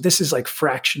noticing. This is like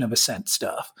fraction of a cent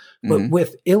stuff. But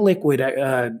with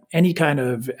illiquid, any kind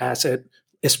of asset,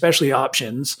 especially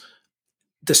options,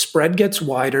 the spread gets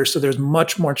wider, so there's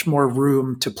much more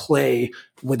room to play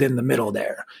within the middle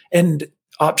there. And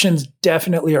options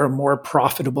definitely are a more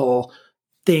profitable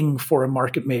thing for a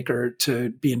market maker to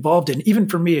be involved in. Even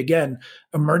for me, again,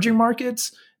 emerging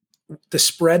markets, the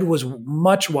spread was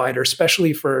much wider,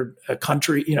 especially for a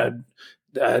country,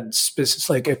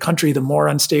 like a country, the more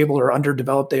unstable or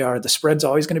underdeveloped they are, the spread's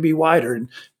always going to be wider. And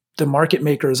the market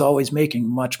maker is always making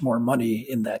much more money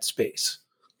in that space.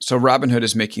 So Robinhood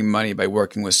is making money by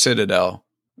working with Citadel,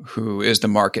 who is the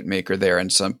market maker there,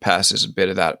 and some passes a bit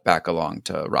of that back along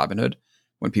to Robinhood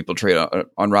when people trade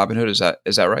on Robinhood.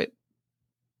 Is that right?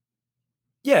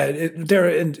 Yeah, they're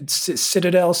in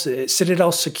Citadel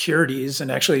Securities,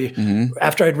 and actually,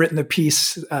 after I'd written the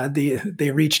piece,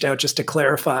 they reached out just to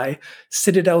clarify.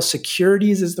 Citadel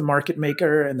Securities is the market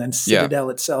maker, and then Citadel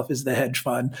itself is the hedge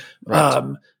fund.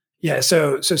 Right.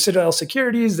 So Citadel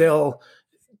Securities,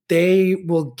 they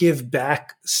will give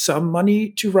back some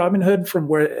money to Robinhood from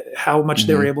how much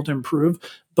they were able to improve,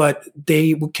 but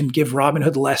they can give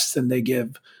Robinhood less than they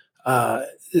give.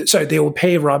 They will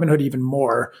pay Robinhood even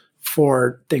more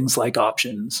for things like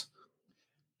options.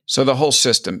 So the whole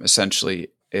system essentially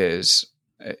is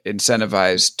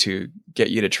incentivized to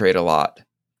get you to trade a lot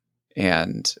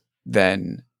and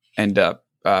then end up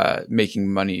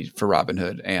making money for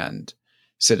Robinhood and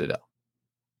Citadel.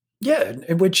 Yeah,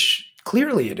 which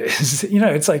clearly it is.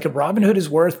 It's like Robinhood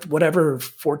is worth whatever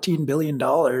 $14 billion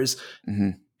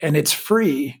and it's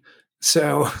free.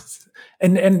 So,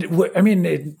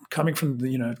 coming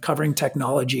from, covering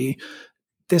technology,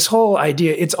 this whole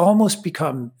idea, it's almost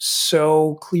become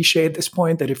so cliche at this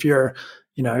point that if you're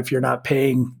not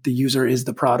paying, the user is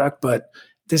the product. But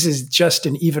this is just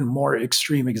an even more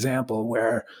extreme example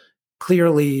where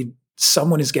clearly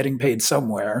someone is getting paid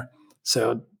somewhere.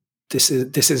 So this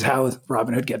is how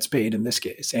Robinhood gets paid in this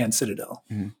case, and Citadel.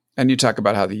 Mm-hmm. And you talk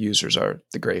about how the users are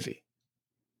the gravy.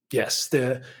 Yes,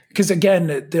 because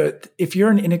again, if you're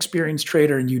an inexperienced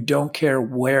trader and you don't care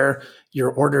where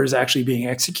your order is actually being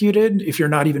executed, if you're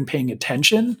not even paying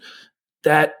attention,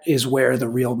 that is where the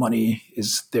real money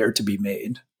is there to be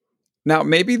made. Now,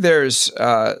 maybe there's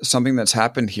something that's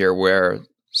happened here where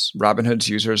Robinhood's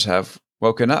users have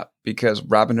woken up because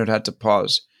Robinhood had to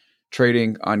pause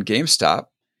trading on GameStop,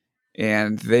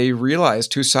 and they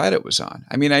realized whose side it was on.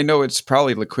 I mean, I know it's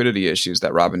probably liquidity issues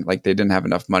that they didn't have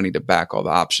enough money to back all the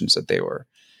options that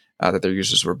that their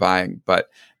users were buying. But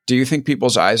do you think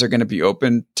people's eyes are going to be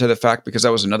open to the fact, because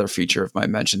that was another feature of my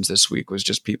mentions this week, was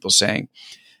just people saying,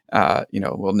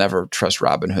 we'll never trust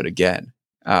Robinhood again.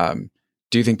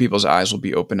 Do you think people's eyes will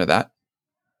be open to that?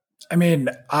 I mean,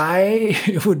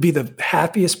 I would be the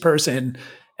happiest person,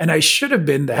 and I should have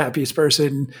been the happiest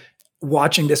person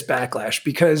watching this backlash,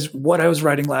 because what I was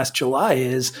writing last July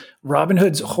is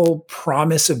Robinhood's whole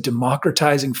promise of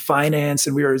democratizing finance,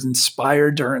 and we were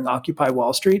inspired during Occupy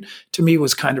Wall Street, to me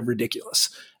was kind of ridiculous.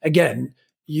 Again,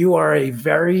 you are a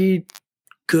very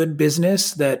good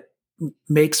business that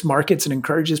makes markets and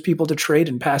encourages people to trade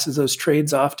and passes those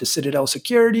trades off to Citadel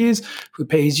Securities, who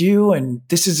pays you. And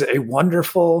this is a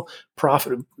wonderful,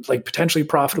 potentially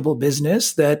profitable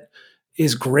business that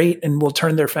is great and will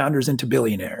turn their founders into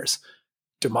billionaires.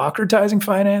 Democratizing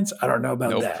finance, I don't know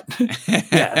about that.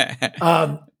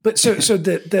 But so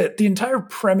the entire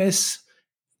premise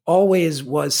always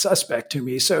was suspect to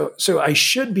me. So I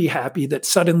should be happy that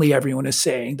suddenly everyone is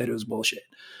saying that it was bullshit.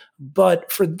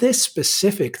 But for this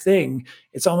specific thing,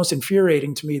 it's almost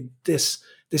infuriating to me, this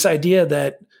idea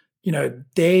that,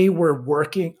 they were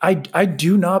working. I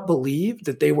do not believe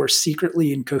that they were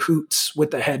secretly in cahoots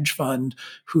with the hedge fund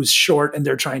who's short and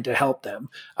they're trying to help them.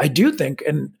 I do think,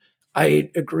 and I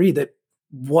agree, that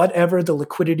whatever the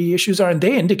liquidity issues are, and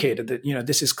they indicated that,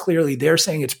 this is clearly, they're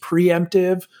saying it's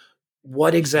preemptive.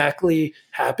 What exactly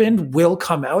happened will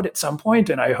come out at some point,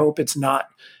 and I hope it's not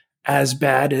as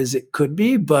bad as it could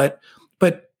be. But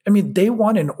I mean, they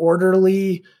want an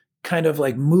orderly kind of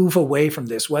move away from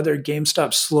this, whether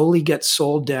GameStop slowly gets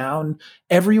sold down.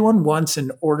 Everyone wants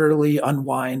an orderly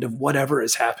unwind of whatever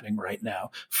is happening right now,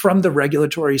 from the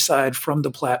regulatory side, from the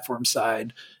platform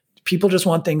side. People just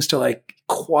want things to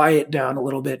quiet down a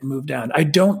little bit and move down. I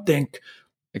don't think,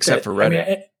 except for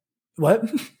Reddit. What?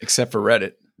 Except for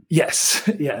Reddit. Yes.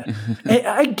 Yeah.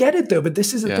 I get it though, but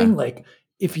this is the thing,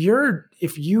 if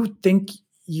you think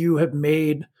you have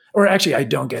made, or actually I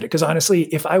don't get it, because honestly,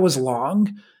 if I was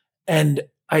long and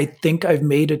I think I've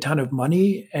made a ton of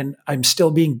money and I'm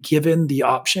still being given the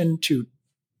option to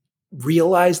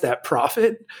realize that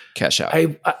profit, cash out.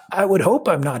 I would hope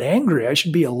I'm not angry. I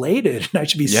should be elated and I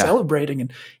should be celebrating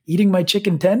and eating my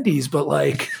chicken tendies. But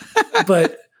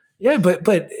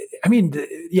but I mean,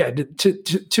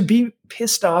 to be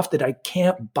pissed off that I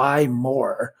can't buy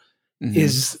more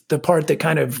is the part that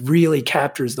kind of really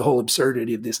captures the whole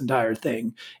absurdity of this entire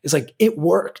thing. It's like, it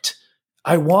worked.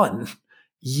 I won.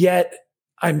 Yet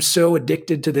I'm so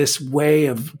addicted to this way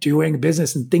of doing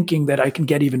business and thinking that I can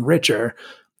get even richer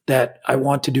that I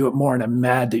want to do it more. And I'm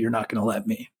mad that you're not going to let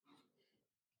me.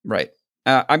 Right.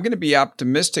 I'm going to be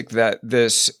optimistic that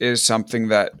this is something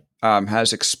that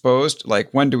has exposed,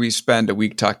 like, when do we spend a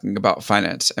week talking about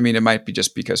finance? I mean, it might be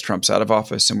just because Trump's out of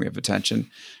office and we have attention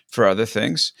for other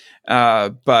things.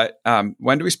 But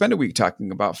when do we spend a week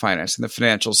talking about finance and the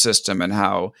financial system and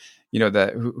how,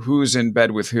 who's in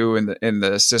bed with who in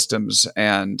the systems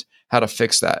and how to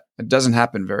fix that? It doesn't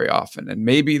happen very often. And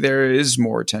maybe there is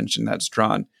more attention that's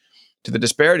drawn to the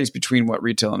disparities between what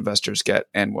retail investors get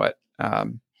and what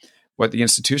the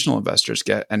institutional investors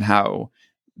get, and how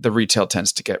the retail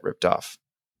tends to get ripped off.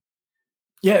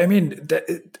 Yeah, I mean,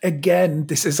 again,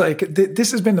 this is like,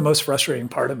 this has been the most frustrating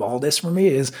part of all this for me.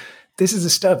 Is this is the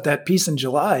stuff that piece in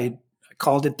July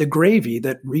called it the gravy,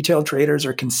 that retail traders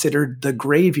are considered the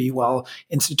gravy while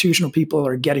institutional people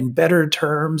are getting better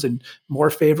terms and more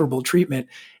favorable treatment.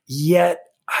 Yet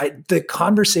the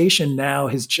conversation now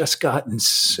has just gotten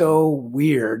so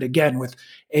weird, again, with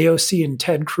AOC and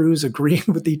Ted Cruz agreeing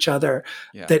with each other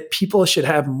that people should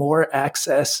have more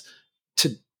access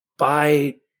to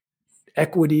buy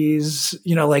equities.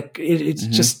 It's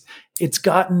just, it's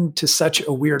gotten to such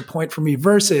a weird point for me,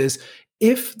 versus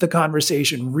if the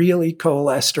conversation really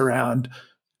coalesced around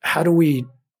how do we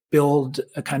build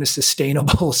a kind of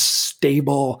sustainable,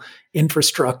 stable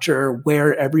infrastructure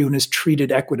where everyone is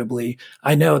treated equitably.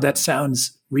 I know that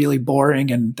sounds really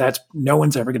boring, and that's, no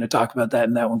one's ever going to talk about that,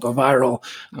 and that won't go viral.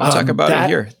 We'll talk about it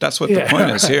here. That's what the point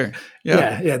is here.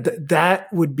 Yeah.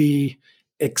 That would be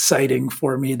exciting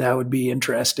for me. That would be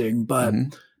interesting. But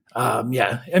I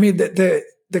mean,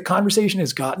 the conversation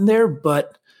has gotten there,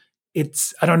 but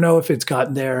I don't know if it's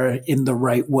gotten there in the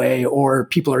right way, or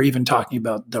people are even talking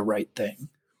about the right thing.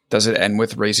 Does it end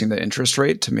with raising the interest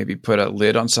rate to maybe put a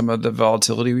lid on some of the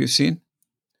volatility we've seen?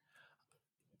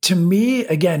 To me,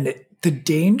 again, the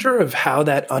danger of how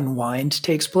that unwind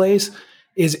takes place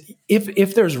is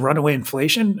if there's runaway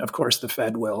inflation, of course, the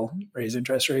Fed will raise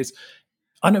interest rates.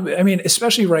 I mean,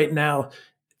 especially right now,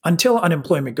 until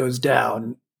unemployment goes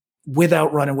down,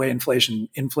 without runaway inflation,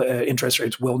 interest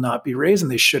rates will not be raised,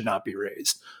 and they should not be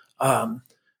raised.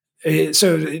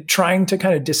 So trying to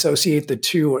kind of dissociate the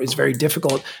two is very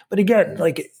difficult. But again,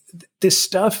 like, this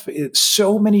stuff,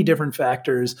 so many different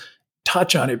factors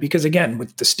touch on it, because again,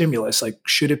 with the stimulus, like,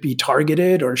 should it be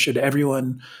targeted, or should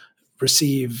everyone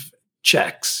receive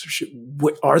checks?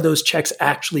 Are those checks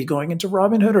actually going into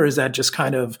Robinhood, or is that just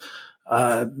kind of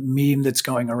a meme that's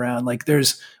going around? Like,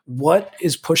 there's what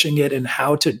is pushing it, and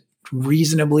how to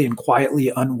reasonably and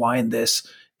quietly unwind this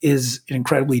is an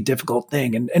incredibly difficult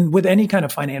thing. And with any kind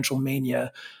of financial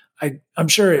mania, I'm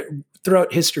sure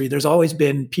throughout history, there's always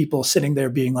been people sitting there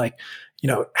being like,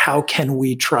 how can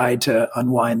we try to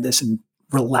unwind this and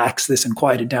relax this and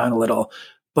quiet it down a little?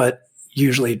 But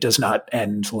usually it does not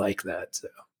end like that.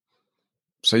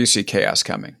 So you see chaos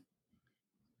coming.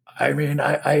 I mean,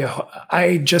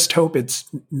 I just hope it's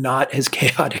not as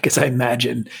chaotic as I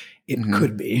imagine it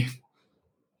could be.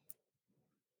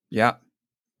 Yeah.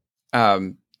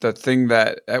 The thing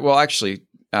that, I want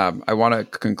to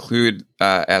conclude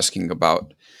asking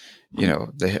about,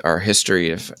 our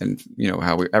history and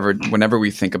how whenever we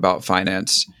think about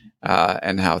finance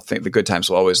and how the good times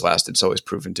will always last, it's always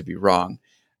proven to be wrong.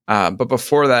 But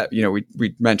before that,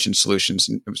 we mentioned solutions,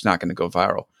 and it was not going to go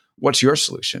viral. What's your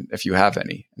solution, if you have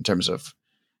any, in terms of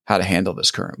how to handle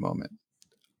this current moment?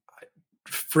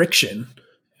 Friction.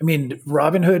 I mean,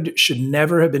 Robinhood should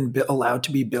never have been allowed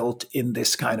to be built in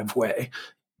this kind of way.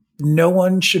 No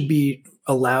one should be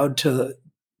allowed to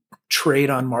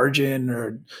trade on margin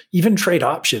or even trade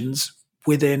options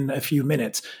within a few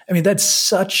minutes. I mean, that's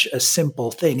such a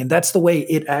simple thing. And that's the way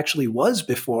it actually was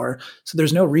before. So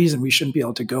there's no reason we shouldn't be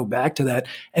able to go back to that.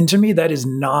 And to me, that is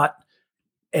not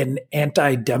an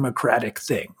anti-democratic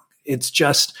thing. It's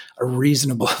just a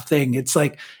reasonable thing. It's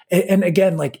like, and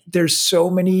again, like, there's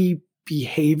so many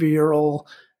behavioral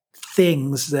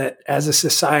things that as a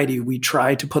society we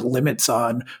try to put limits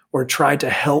on or try to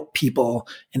help people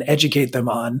and educate them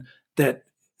on, that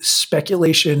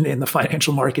speculation in the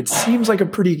financial market seems like a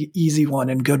pretty easy one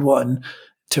and good one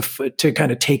to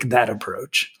kind of take that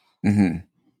approach. Mm-hmm.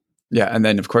 Yeah, and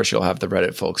then of course you'll have the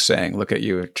Reddit folks saying, "Look at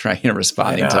you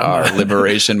responding to our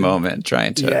liberation moment,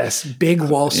 trying to yes, big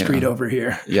Wall Street over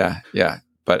here." Yeah.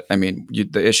 But I mean,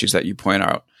 the issues that you point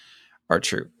out are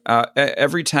true.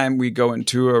 Every time we go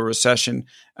into a recession,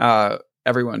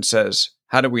 everyone says,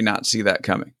 "How do we not see that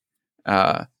coming?"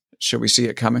 Should we see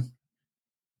it coming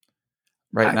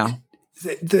right now?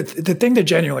 The thing that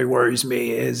genuinely worries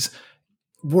me is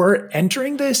we're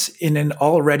entering this in an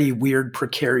already weird,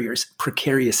 precarious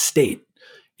state.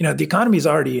 The economy is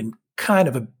already in kind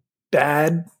of a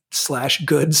bad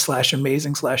 /good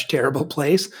 /amazing /terrible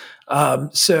place.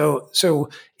 So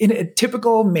in a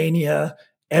typical mania,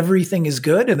 everything is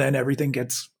good and then everything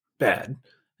gets bad.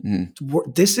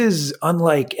 This is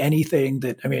unlike anything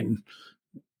that,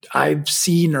 I've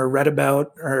seen or read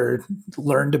about or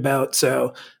learned about.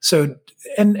 So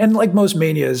and like most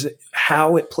manias,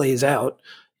 how it plays out,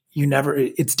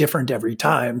 it's different every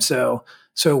time. So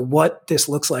what this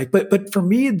looks like, but for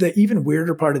me, the even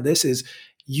weirder part of this is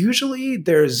usually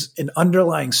there's an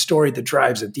underlying story that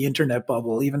drives it. The internet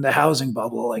bubble, even the housing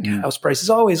bubble, like house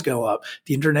prices always go up.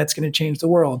 The internet's going to change the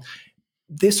world.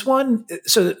 This one,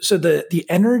 so the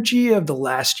energy of the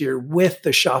last year with the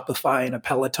Shopify and a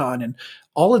Peloton and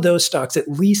all of those stocks at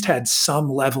least had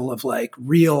some level of like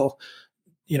real,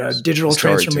 digital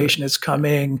transformation is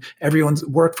coming. Everyone's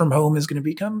work from home is going to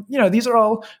become, these are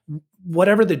all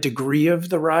whatever the degree of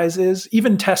the rise is.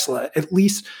 Even Tesla, at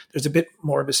least there's a bit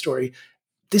more of a story.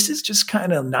 This is just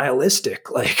kind of nihilistic.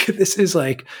 Like this is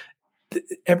like, they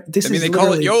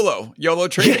call it YOLO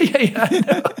trading.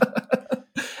 Yeah.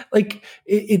 Like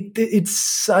it's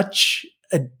such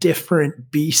a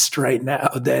different beast right now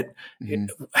that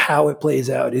how it plays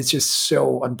out is just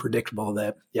so unpredictable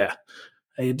that,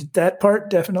 that part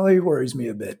definitely worries me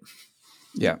a bit.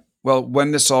 Yeah. Well,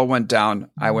 when this all went down,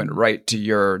 I went right to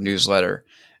your newsletter.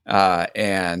 I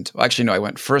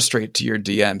went first straight to your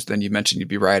DMs. Then you mentioned you'd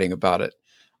be writing about it.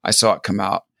 I saw it come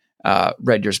out,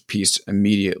 read your piece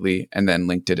immediately, and then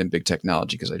linked it in Big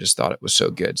Technology because I just thought it was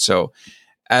so good. So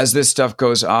as this stuff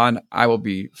goes on, I will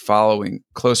be following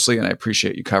closely, and I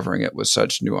appreciate you covering it with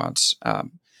such nuance,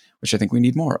 which I think we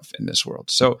need more of in this world.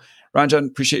 So, Ranjan,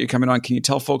 appreciate you coming on. Can you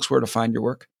tell folks where to find your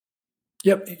work?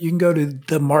 Yep. You can go to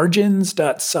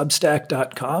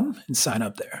themargins.substack.com and sign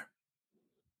up there.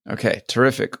 Okay,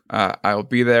 terrific. I will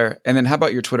be there. And then how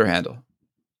about your Twitter handle?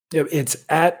 Yep, it's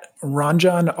at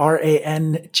Ranjan,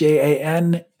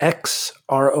 RANJAN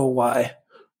XROY,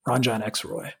 Ranjan X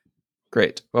Roy.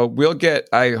 Great. Well,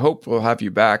 I hope we'll have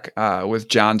you back with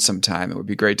John sometime. It would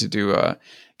be great to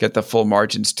get the full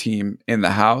Margins team in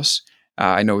the house.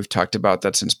 I know we've talked about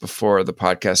that since before the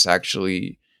podcast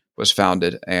actually was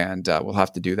founded, and we'll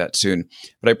have to do that soon.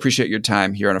 But I appreciate your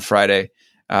time here on a Friday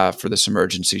for this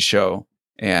emergency show,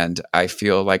 and I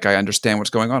feel like I understand what's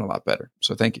going on a lot better.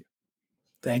 So thank you.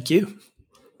 Thank you.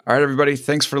 All right, everybody.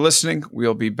 Thanks for listening.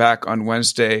 We'll be back on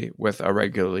Wednesday with our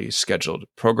regularly scheduled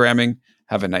programming.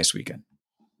 Have a nice weekend.